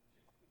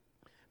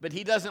 but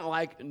he doesn't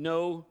like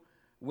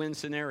no-win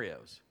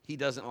scenarios. He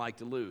doesn't like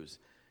to lose.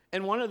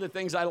 And one of the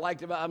things I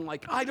liked about him, I'm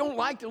like, I don't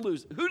like to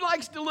lose. Who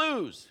likes to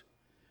lose?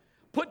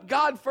 Put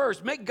God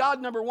first. Make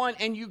God number one,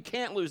 and you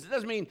can't lose. It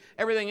doesn't mean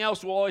everything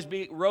else will always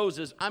be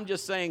roses. I'm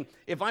just saying,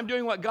 if I'm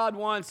doing what God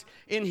wants,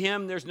 in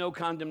Him there's no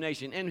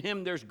condemnation. In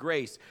Him there's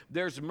grace.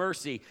 There's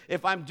mercy.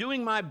 If I'm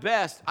doing my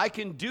best, I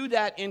can do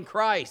that in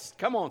Christ.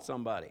 Come on,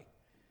 somebody.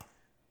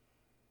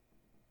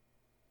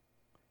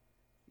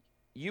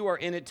 You are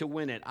in it to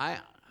win it. I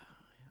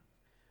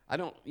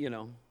don't,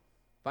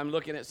 if I'm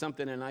looking at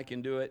something and I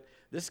can do it,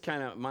 this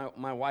kind of,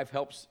 my wife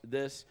helps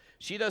this.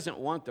 She doesn't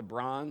want the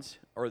bronze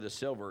or the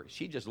silver.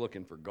 She's just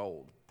looking for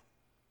gold.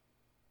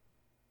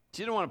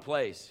 She doesn't want to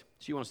place.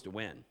 She wants to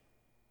win.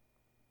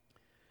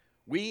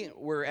 We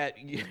were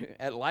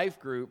at Life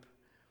Group,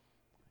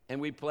 and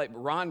we played,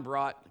 Ron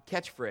brought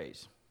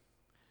catchphrase. It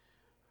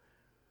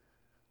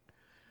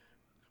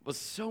was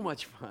so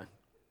much fun.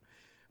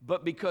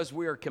 But because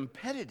we are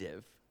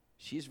competitive,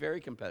 she's very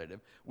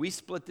competitive, we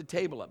split the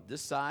table up.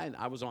 This side,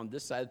 I was on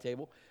this side of the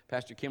table.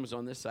 Pastor Kim was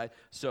on this side.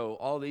 So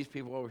all these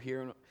people over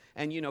here.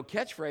 And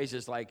catchphrase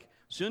is like,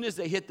 soon as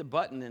they hit the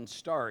button and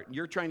start,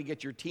 you're trying to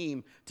get your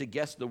team to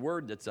guess the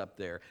word that's up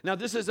there. Now,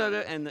 this is,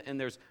 and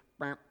there's,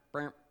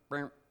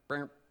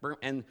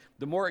 And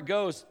the more it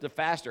goes, the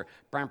faster.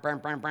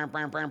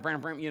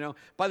 You know,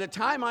 by the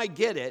time I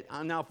get it,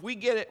 now if we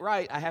get it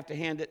right, I have to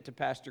hand it to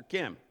Pastor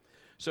Kim.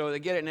 So they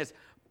get it, and it's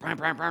and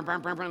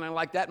I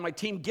like that, and my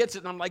team gets it,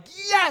 and I'm like,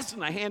 yes!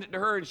 And I hand it to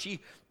her, and she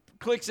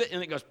clicks it,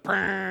 and it goes,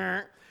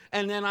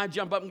 and then I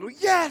jump up and go,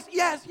 yes,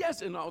 yes,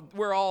 yes, and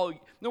we're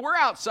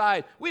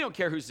outside. We don't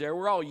care who's there.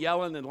 We're all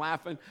yelling and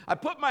laughing. I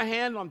put my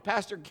hand on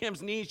Pastor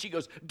Kim's knee. She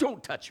goes,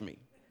 don't touch me.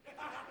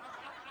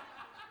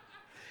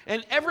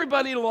 And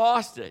everybody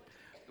lost it.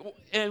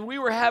 And we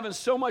were having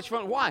so much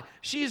fun. Why?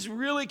 She's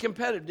really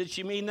competitive. Did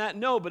she mean that?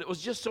 No, but it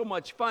was just so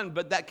much fun.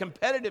 But that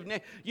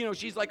competitiveness, you know,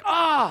 she's like,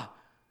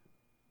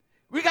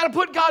 we got to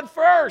put God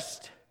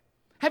first.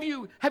 Have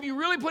you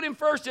really put him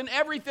first in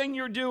everything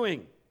you're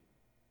doing?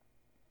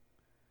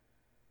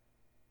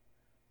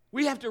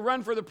 We have to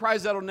run for the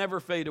prize that'll never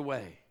fade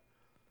away.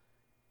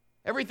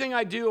 Everything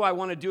I do, I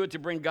want to do it to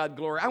bring God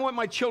glory. I want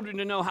my children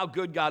to know how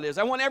good God is.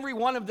 I want every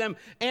one of them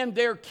and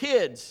their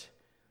kids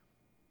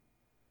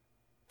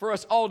for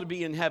us all to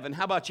be in heaven.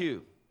 How about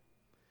you?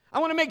 I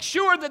want to make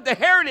sure that the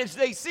heritage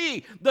they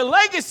see, the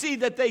legacy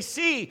that they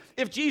see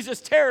if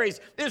Jesus tarries,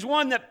 is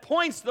one that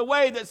points the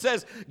way, that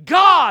says,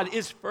 God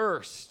is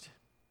first.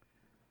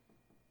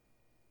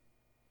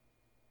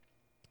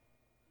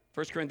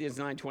 1 Corinthians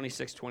 9,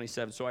 26,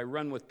 27. So I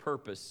run with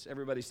purpose.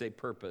 Everybody say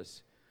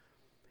purpose.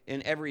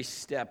 In every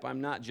step, I'm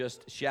not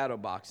just shadow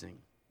boxing.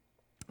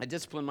 I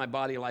discipline my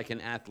body like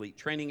an athlete,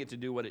 training it to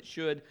do what it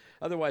should.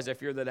 Otherwise, I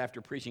fear that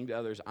after preaching to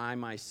others, I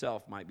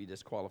myself might be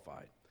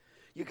disqualified.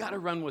 You got to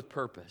run with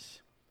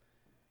purpose.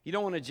 You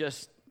don't want to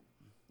just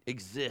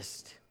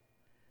exist.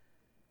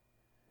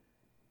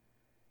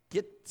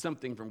 Get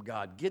something from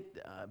God.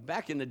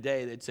 Back in the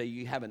day, they'd say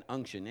you have an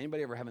unction.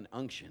 Anybody ever have an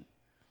unction?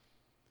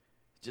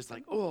 It's just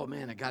like, oh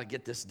man, I got to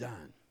get this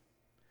done.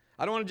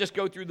 I don't want to just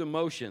go through the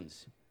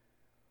motions.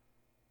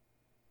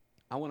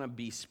 I want to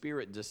be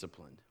spirit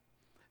disciplined.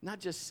 Not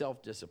just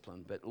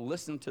self-disciplined, but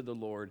listen to the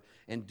Lord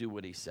and do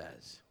what he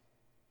says.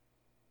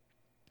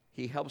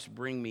 He helps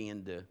bring me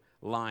into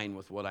line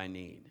with what I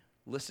need.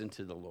 Listen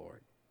to the Lord.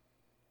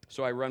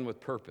 So I run with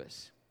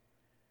purpose.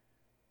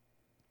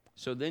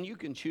 So then you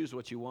can choose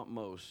what you want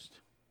most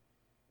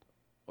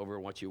over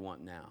what you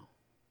want now.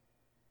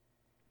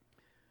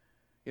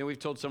 You know, we've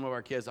told some of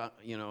our kids,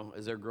 you know,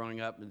 as they're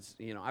growing up, it's,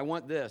 you know, I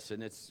want this,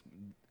 and it's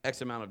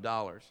X amount of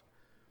dollars.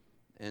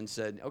 And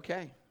said,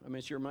 okay, I mean,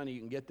 it's your money, you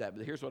can get that,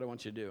 but here's what I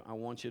want you to do. I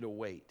want you to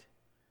wait.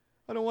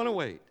 I don't want to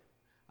wait.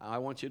 I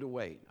want you to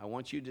wait. I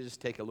want you to just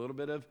take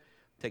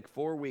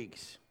 4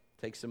 weeks,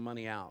 take some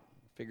money out,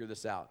 figure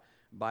this out,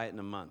 buy it in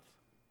a month.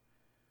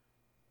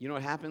 You know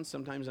what happens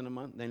sometimes in a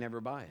month? They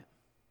never buy it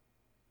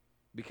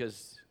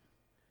because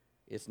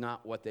it's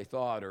not what they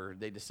thought, or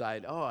they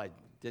decide, I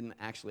didn't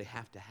actually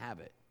have to have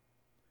it.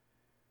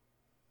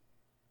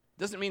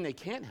 Doesn't mean they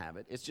can't have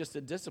it. It's just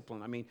a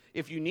discipline. I mean,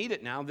 if you need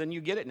it now, then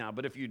you get it now.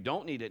 But if you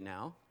don't need it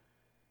now,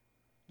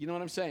 you know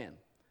what I'm saying?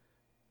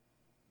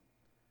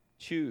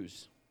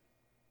 Choose.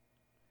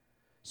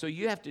 So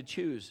you have to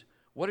choose.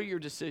 What are your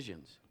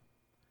decisions?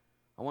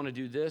 I want to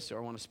do this, or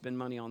I want to spend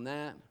money on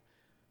that.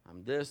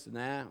 I'm this and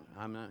that.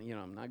 I'm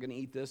not going to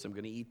eat this. I'm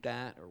going to eat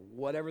that, or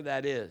whatever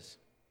that is.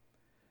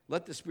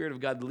 Let the Spirit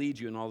of God lead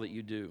you in all that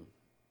you do.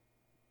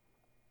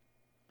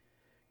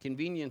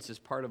 Convenience is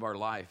part of our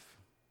life.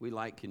 We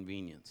like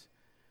convenience.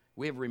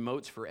 We have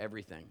remotes for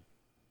everything.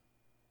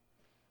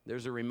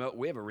 There's a remote.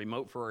 We have a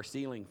remote for our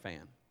ceiling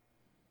fan.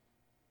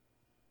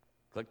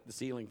 Click the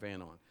ceiling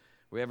fan on.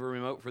 We have a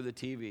remote for the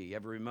TV. You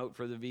have a remote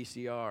for the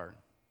VCR or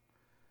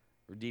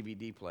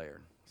DVD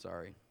player.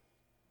 Sorry.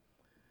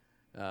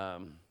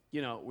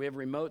 You know, we have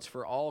remotes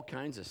for all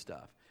kinds of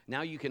stuff.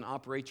 Now you can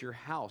operate your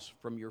house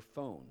from your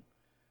phone,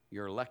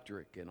 your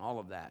electric, and all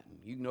of that. And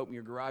you can open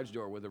your garage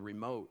door with a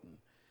remote. And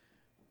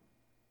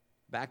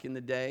back in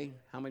the day,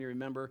 how many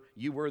remember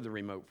you were the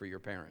remote for your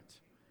parents?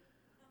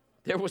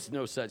 There was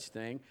no such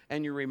thing.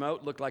 And your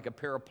remote looked like a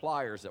pair of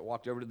pliers that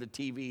walked over to the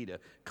TV to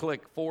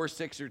click 4,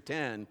 6, or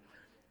 10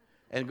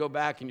 and go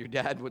back, and your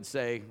dad would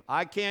say,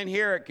 I can't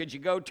hear it. Could you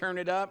go turn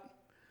it up?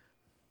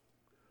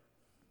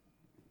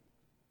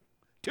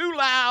 Too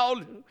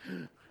loud.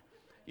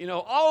 You know,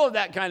 all of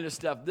that kind of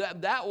stuff.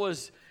 That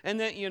was, and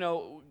then, you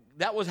know,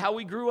 that was how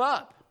we grew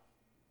up.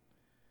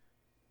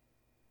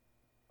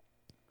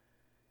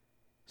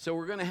 So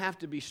we're going to have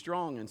to be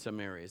strong in some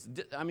areas.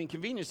 I mean,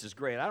 convenience is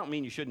great. I don't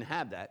mean you shouldn't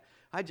have that.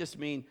 I just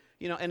mean,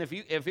 you know, and if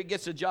it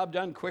gets the job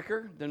done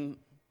quicker, then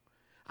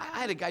I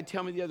had a guy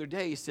tell me the other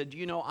day, he said,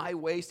 you know, I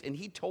waste, and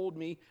he told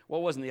me,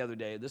 well, it wasn't the other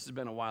day, this has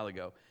been a while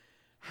ago,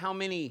 how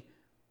many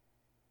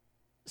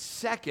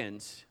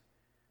seconds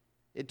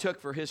it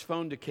took for his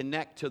phone to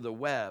connect to the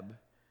web,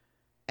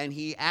 and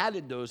he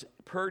added those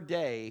per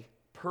day,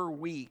 per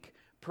week,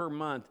 per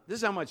month. This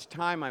is how much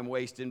time I'm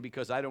wasting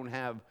because I don't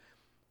have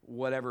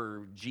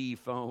whatever G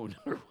phone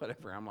or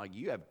whatever. I'm like,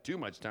 you have too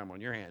much time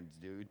on your hands,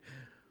 dude.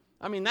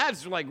 I mean,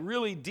 that's like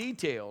really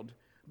detailed.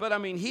 But I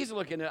mean, he's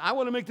looking at, I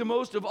want to make the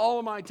most of all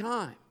of my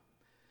time.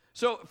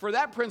 So for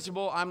that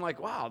principle, I'm like,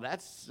 wow,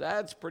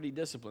 that's pretty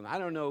disciplined. I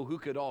don't know who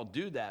could all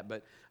do that,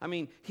 but I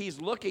mean, he's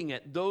looking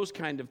at those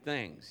kind of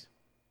things.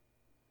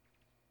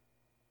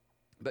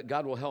 But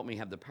God will help me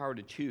have the power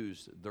to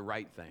choose the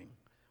right thing.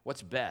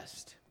 What's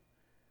best?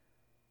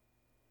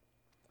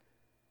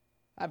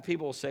 I have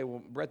people say,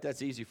 well, Brett,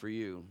 that's easy for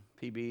you.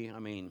 PB, I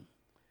mean,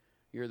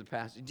 you're the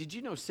pastor. Did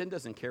you know sin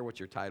doesn't care what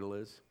your title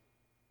is?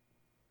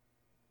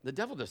 The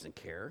devil doesn't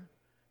care.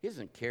 He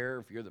doesn't care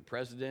if you're the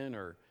president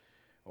or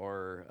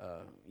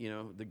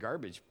the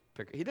garbage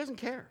picker. He doesn't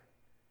care.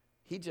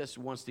 He just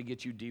wants to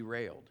get you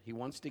derailed. He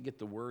wants to get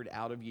the word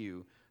out of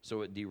you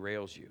so it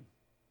derails you.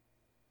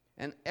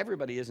 And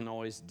everybody isn't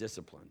always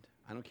disciplined.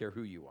 I don't care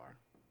who you are.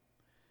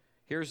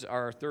 Here's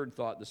our third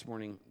thought this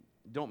morning.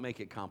 Don't make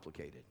it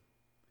complicated.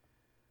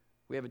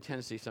 We have a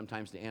tendency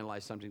sometimes to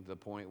analyze something to the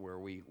point where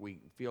we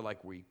feel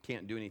like we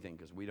can't do anything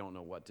because we don't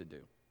know what to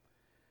do.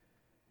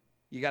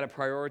 You got to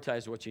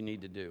prioritize what you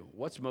need to do.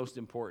 What's most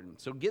important?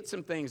 So get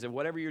some things of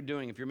whatever you're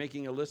doing. If you're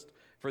making a list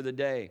for the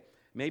day,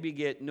 maybe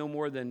get no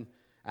more than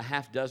a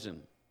half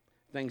dozen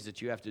things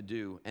that you have to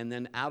do. And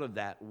then out of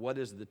that, what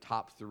is the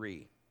top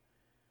 3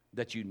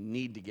 that you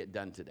need to get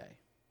done today?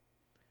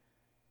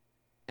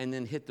 And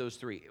then hit those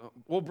 3.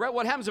 Well, Brett,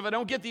 what happens if I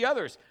don't get the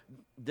others?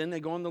 Then they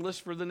go on the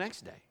list for the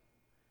next day.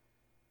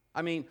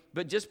 I mean,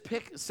 but just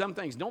pick some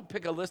things. Don't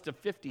pick a list of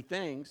 50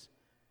 things.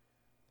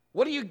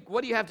 What do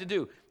you have to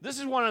do? This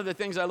is one of the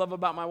things I love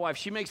about my wife.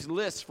 She makes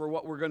lists for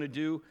what we're going to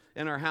do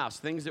in our house,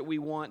 things that we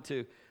want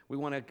to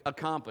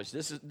accomplish.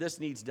 This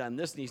needs done.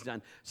 This needs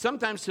done.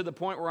 Sometimes to the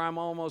point where I'm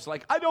almost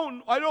like, I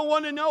don't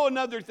want to know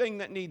another thing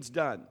that needs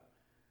done,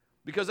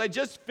 because I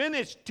just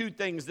finished 2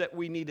 things that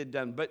we needed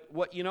done. But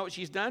what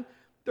she's done?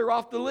 They're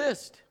off the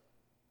list.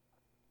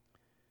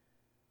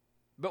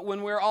 But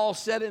when we're all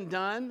said and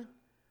done,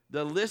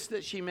 the list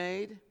that she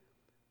made,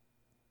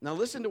 now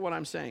listen to what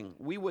I'm saying.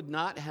 We would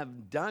not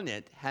have done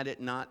it had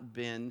it not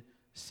been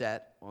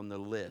set on the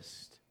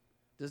list.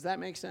 Does that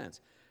make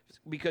sense?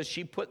 Because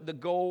she put the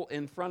goal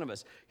in front of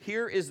us.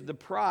 Here is the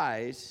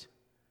prize.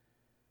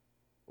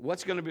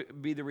 What's going to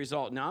be the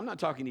result? Now, I'm not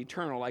talking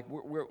eternal. Like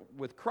we're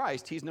with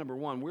Christ, he's number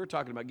one. We're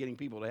talking about getting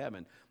people to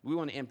heaven. We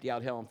want to empty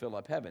out hell and fill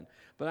up heaven.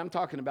 But I'm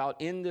talking about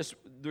in this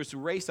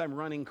race I'm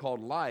running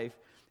called life,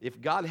 if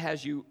God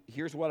has you,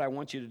 here's what I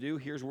want you to do,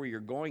 here's where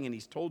you're going, and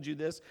he's told you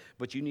this,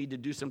 but you need to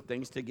do some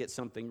things to get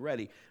something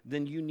ready.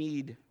 Then you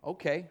need,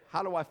 okay,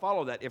 how do I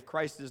follow that? If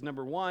Christ is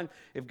number one,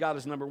 if God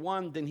is number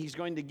one, then he's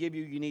going to give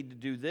you need to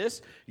do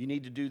this, you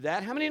need to do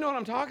that. How many know what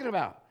I'm talking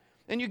about?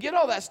 And you get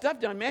all that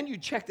stuff done, man, you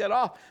check that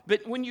off.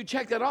 But when you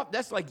check that off,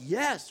 that's like,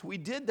 yes, we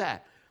did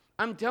that.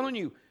 I'm telling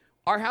you,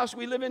 our house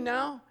we live in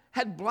now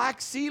had black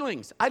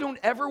ceilings. I don't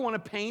ever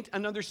want to paint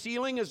another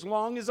ceiling as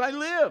long as I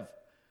live.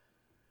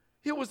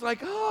 It was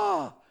like,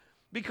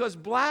 because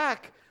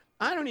black,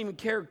 I don't even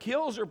care,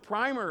 kills or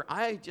primer.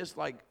 I just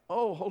like,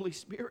 Holy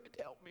Spirit,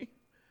 help me.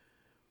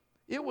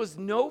 It was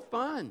no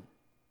fun.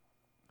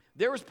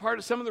 There was part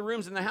of some of the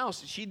rooms in the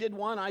house. She did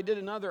one, I did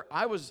another.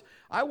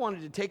 I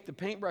wanted to take the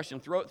paintbrush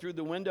and throw it through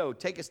the window,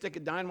 take a stick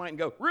of dynamite and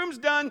go, room's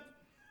done.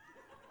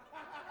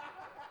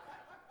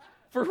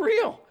 For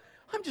real.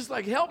 I'm just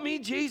like, help me,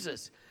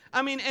 Jesus.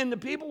 I mean, and the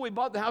people we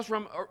bought the house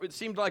from, it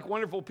seemed like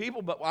wonderful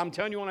people, but I'm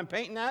telling you, when I'm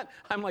painting that,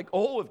 I'm like,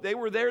 if they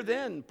were there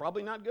then,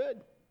 probably not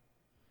good.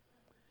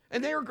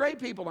 And they were great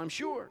people, I'm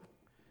sure.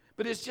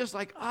 But it's just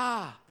like,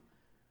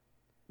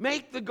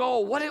 make the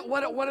goal. What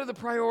are the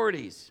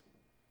priorities?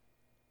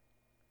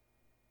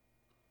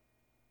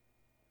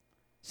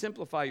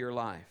 Simplify your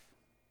life.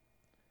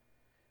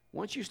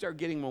 Once you start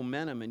getting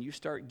momentum and you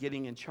start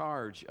getting in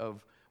charge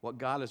of what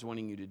God is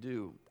wanting you to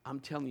do,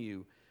 I'm telling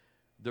you,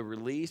 the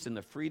release and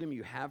the freedom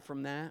you have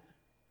from that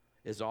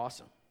is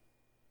awesome.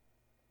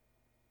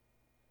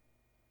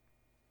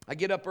 I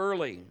get up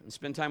early and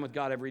spend time with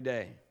God every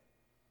day.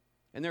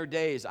 And there are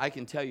days, I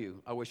can tell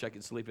you, I wish I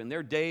could sleep in. There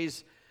are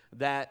days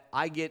that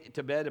I get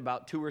to bed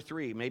about 2 or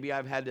 3. Maybe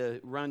I've had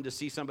to run to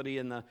see somebody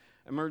in the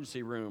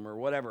emergency room or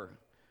whatever.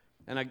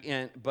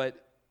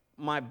 But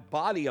my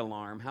body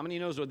alarm, how many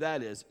knows what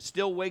that is,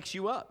 still wakes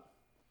you up.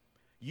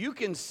 You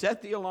can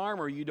set the alarm,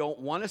 or you don't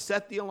want to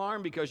set the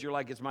alarm because you're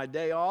like, it's my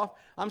day off.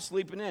 I'm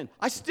sleeping in.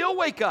 I still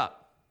wake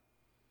up.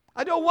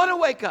 I don't want to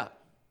wake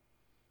up.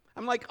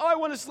 I'm like, I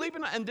want to sleep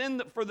in. And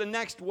then for the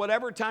next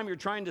whatever time you're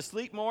trying to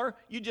sleep more,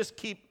 you just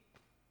keep.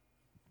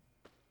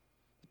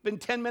 It's been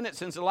 10 minutes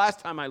since the last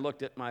time I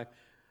looked at my,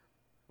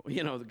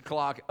 the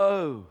clock.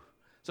 So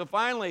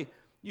finally,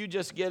 you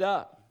just get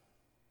up.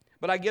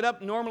 But I get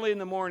up normally in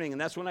the morning, and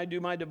that's when I do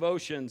my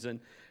devotions,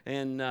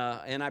 and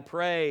I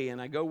pray,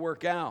 and I go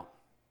work out.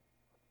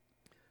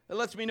 It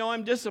lets me know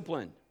I'm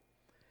disciplined.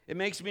 It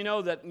makes me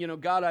know that,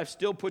 God, I've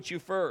still put you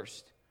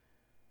first.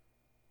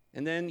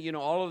 And then,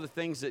 all of the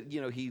things that,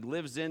 he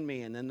lives in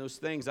me. And then those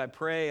things I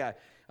pray,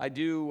 I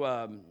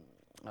do,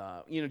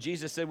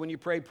 Jesus said, when you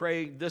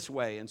pray this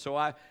way. And so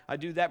I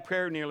do that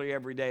prayer nearly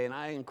every day. And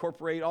I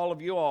incorporate all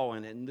of you all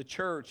in it, and the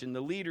church and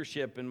the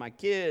leadership and my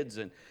kids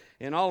and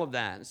all of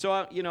that.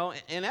 So,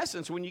 in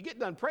essence, when you get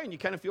done praying, you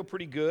kind of feel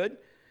pretty good.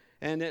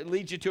 and it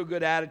leads you to a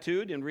good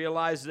attitude and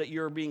realize that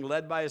you're being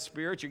led by a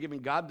Spirit. You're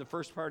giving God the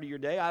first part of your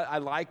day. I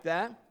like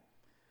that.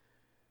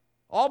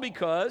 All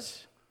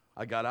because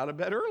I got out of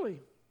bed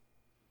early.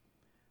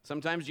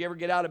 Sometimes you ever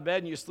get out of bed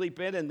and you sleep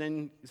in and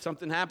then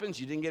something happens.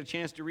 You didn't get a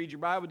chance to read your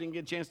Bible, didn't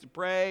get a chance to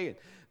pray. And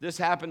this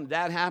happened,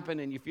 that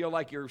happened, and you feel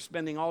like you're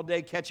spending all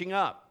day catching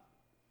up.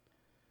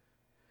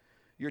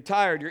 You're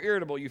tired, you're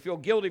irritable, you feel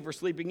guilty for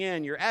sleeping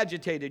in, you're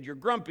agitated, you're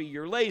grumpy,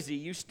 you're lazy,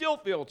 you still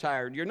feel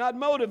tired, you're not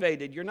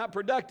motivated, you're not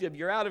productive,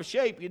 you're out of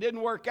shape, you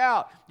didn't work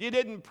out, you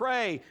didn't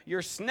pray,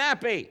 you're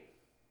snappy,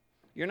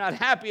 you're not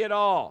happy at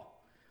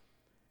all.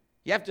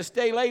 You have to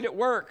stay late at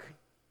work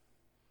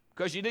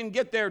because you didn't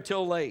get there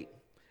till late.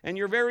 And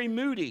you're very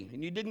moody,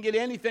 and you didn't get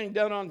anything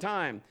done on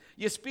time.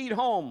 You speed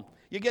home.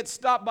 You get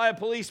stopped by a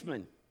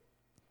policeman.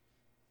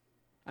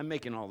 I'm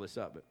making all this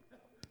up. But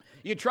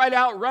you try to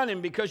outrun him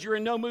because you're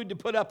in no mood to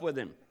put up with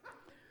him.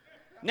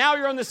 Now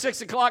you're on the 6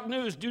 o'clock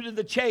news due to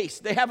the chase.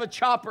 They have a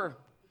chopper.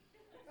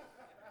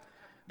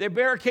 They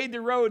barricade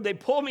the road. They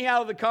pull me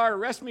out of the car,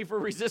 arrest me for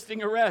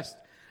resisting arrest.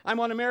 I'm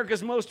on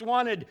America's Most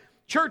Wanted.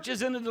 Church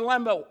is in a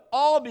dilemma,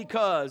 all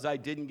because I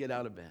didn't get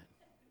out of bed.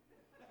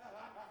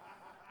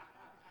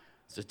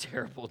 It's a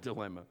terrible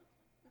dilemma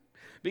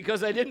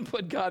because I didn't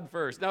put God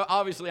first. Now,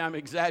 obviously, I'm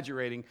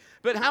exaggerating,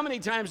 but how many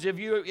times have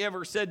you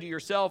ever said to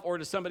yourself or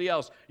to somebody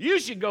else, you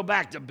should go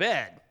back to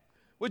bed?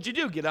 What'd you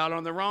do, get out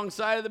on the wrong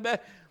side of the bed?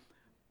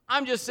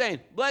 I'm just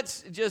saying,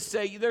 let's just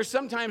say there's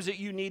sometimes that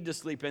you need to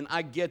sleep in.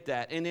 I get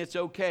that, and it's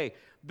okay.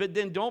 But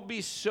then don't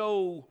be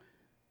so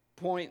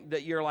point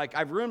that you're like,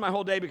 I've ruined my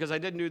whole day because I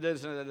didn't do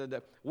this.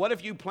 What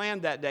if you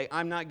planned that day?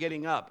 I'm not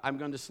getting up. I'm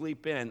going to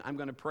sleep in. I'm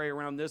going to pray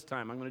around this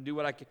time. I'm going to do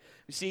what I can.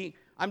 See,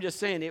 I'm just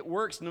saying it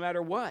works no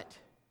matter what.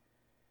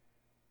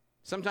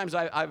 Sometimes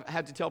I've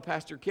had to tell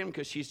Pastor Kim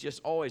because she's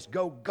just always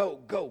go, go,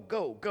 go,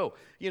 go, go.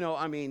 You know,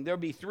 I mean, there'll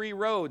be 3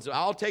 roads.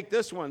 I'll take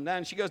this one.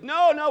 Then she goes,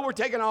 no, we're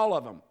taking all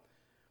of them.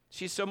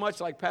 She's so much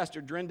like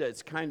Pastor Drinda.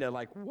 It's kind of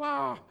like,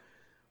 wow.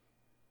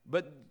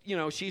 But, you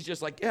know, she's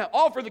just like, yeah,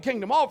 all for the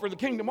kingdom, all for the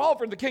kingdom, all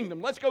for the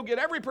kingdom. Let's go get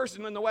every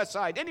person in the West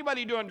Side.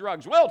 Anybody doing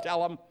drugs, we'll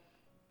tell them.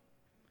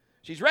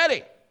 She's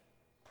ready.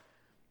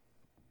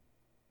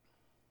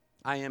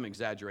 I am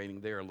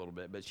exaggerating there a little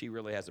bit, but she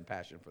really has a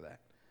passion for that.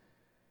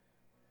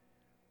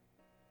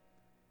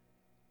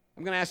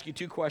 I'm going to ask you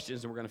 2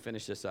 questions, and we're going to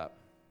finish this up.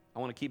 I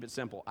want to keep it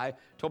simple. I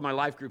told my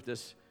life group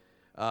this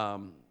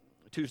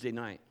Tuesday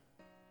night.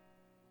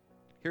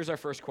 Here's our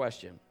first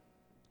question.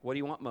 What do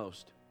you want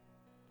most?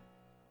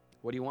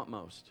 What do you want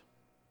most?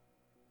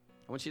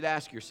 I want you to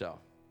ask yourself.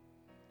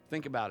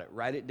 Think about it.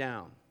 Write it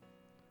down.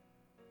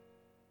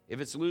 If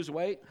it's lose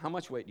weight, how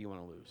much weight do you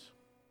want to lose?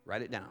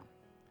 Write it down.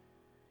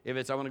 If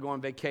it's I want to go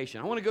on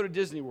vacation, I want to go to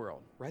Disney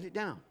World, write it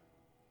down.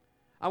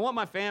 I want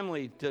my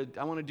family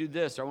I want to do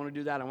this, or I want to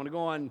do that. I want to go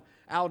on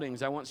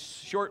outings. I want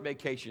short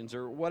vacations,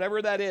 or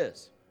whatever that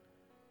is.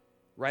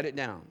 Write it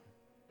down.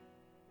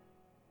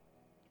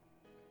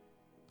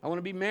 I want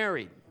to be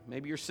married.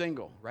 Maybe you're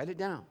single. Write it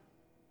down.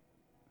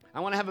 I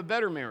want to have a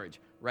better marriage.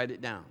 Write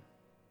it down.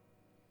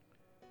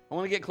 I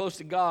want to get close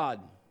to God,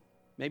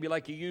 maybe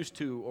like you used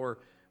to or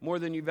more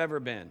than you've ever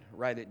been.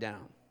 Write it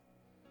down.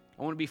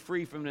 I want to be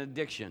free from an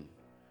addiction.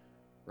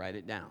 Write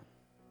it down.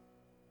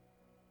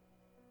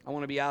 I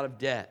want to be out of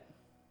debt.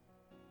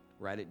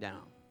 Write it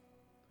down.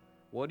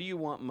 What do you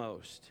want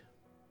most?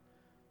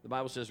 The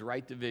Bible says,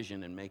 write the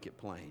vision and make it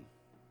plain.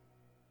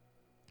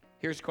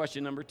 Here's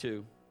question number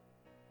 2.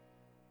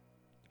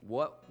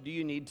 What do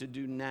you need to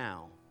do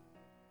now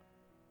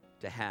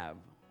to have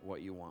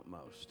what you want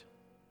most?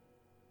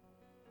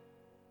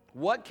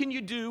 What can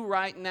you do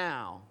right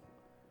now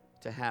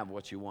to have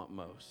what you want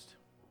most?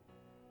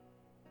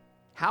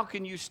 How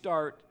can you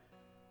start?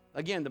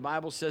 Again, the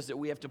Bible says that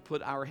we have to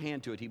put our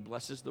hand to it. He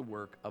blesses the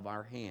work of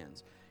our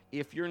hands.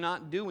 If you're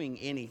not doing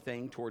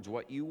anything towards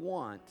what you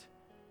want,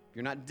 if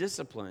you're not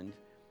disciplined,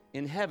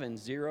 in heaven,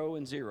 0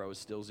 and 0 is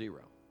still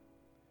 0.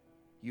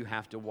 You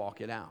have to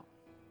walk it out.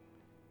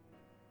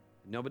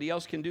 Nobody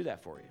else can do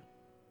that for you.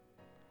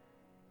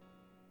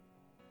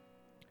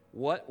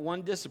 What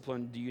one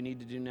discipline do you need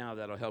to do now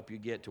that'll help you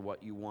get to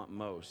what you want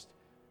most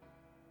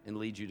and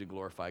lead you to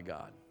glorify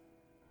God?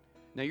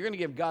 Now, you're going to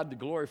give God the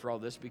glory for all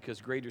this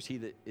because greater is He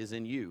that is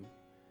in you.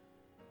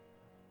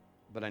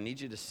 But I need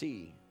you to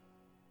see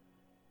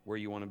where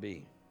you want to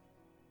be.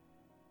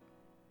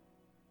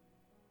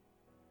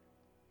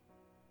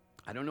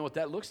 I don't know what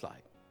that looks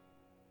like.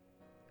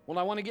 Well,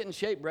 I want to get in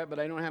shape, Brett, but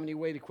I don't have any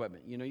weight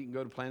equipment. You know, you can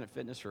go to Planet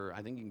Fitness for,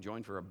 I think you can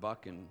join for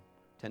 $1 and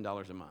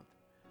 $10 a month.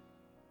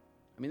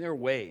 I mean, there are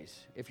ways.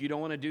 If you don't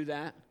want to do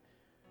that,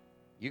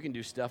 you can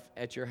do stuff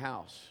at your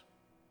house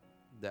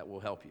that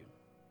will help you.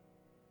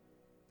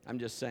 I'm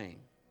just saying.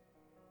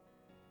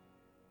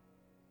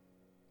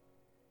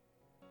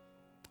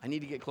 I need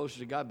to get closer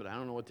to God, but I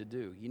don't know what to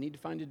do. You need to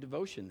find a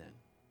devotion then.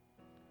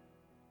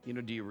 You know,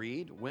 do you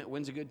read?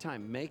 When's a good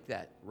time? Make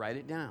that. Write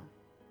it down.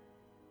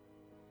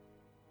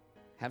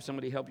 Have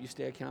somebody help you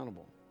stay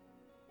accountable.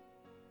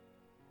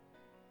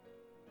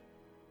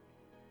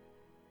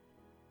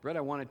 Brett,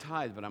 I want to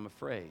tithe, but I'm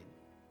afraid.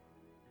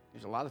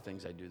 There's a lot of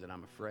things I do that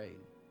I'm afraid.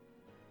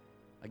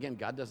 Again,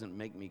 God doesn't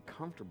make me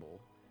comfortable.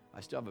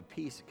 I still have a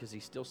peace because he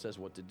still says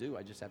what to do.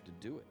 I just have to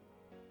do it.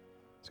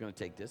 It's going to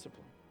take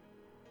discipline.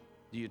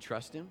 Do you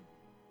trust him?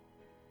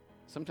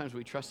 Sometimes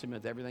we trust him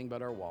with everything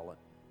but our wallet.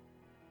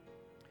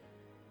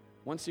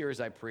 One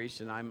series I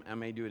preached, and I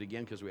may do it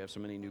again because we have so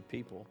many new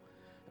people.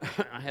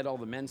 I had all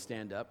the men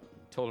stand up,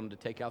 told them to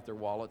take out their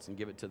wallets and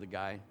give it to the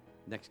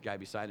next guy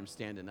beside him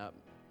standing up.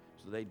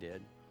 So they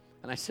did.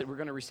 And I said, we're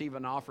going to receive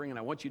an offering, and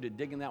I want you to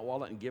dig in that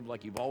wallet and give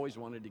like you've always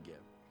wanted to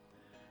give.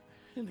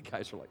 And the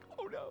guys were like,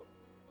 oh, no.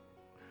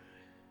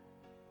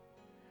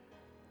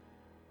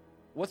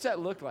 What's that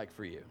look like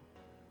for you?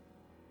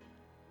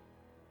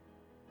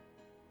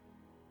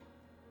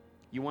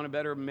 You want a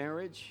better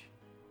marriage?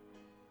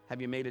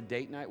 Have you made a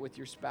date night with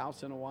your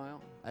spouse in a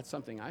while? That's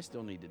something I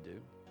still need to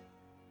do.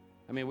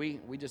 I mean,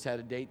 we just had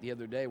a date the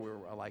other day where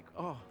we're like,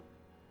 oh,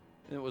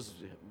 and it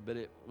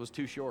was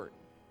too short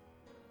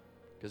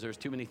because there's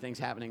too many things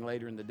happening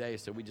later in the day,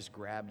 so we just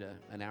grabbed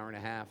an hour and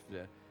a half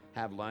to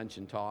have lunch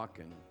and talk.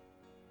 And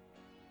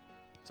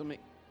so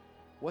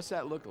what's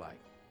that look like?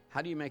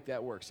 How do you make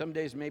that work? Some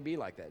days may be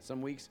like that.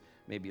 Some weeks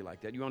may be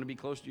like that. You want to be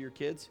close to your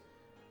kids?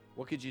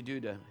 What could you do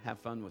to have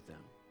fun with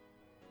them?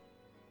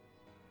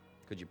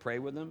 Could you pray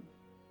with them?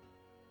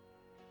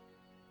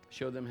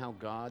 Show them how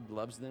God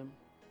loves them?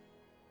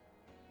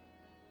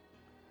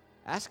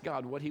 Ask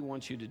God what he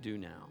wants you to do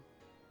now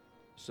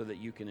so that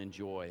you can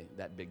enjoy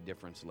that big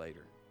difference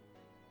later.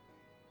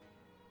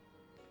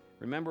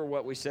 Remember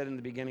what we said in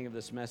the beginning of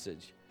this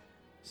message.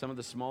 Some of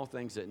the small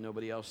things that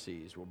nobody else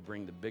sees will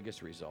bring the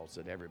biggest results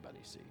that everybody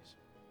sees.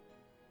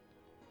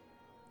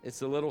 It's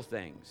the little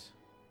things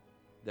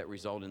that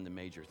result in the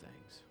major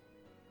things.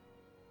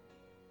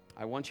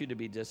 I want you to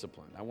be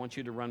disciplined. I want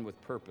you to run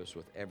with purpose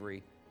with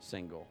every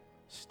single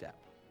step.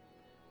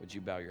 Would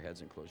you bow your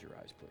heads and close your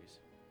eyes, please?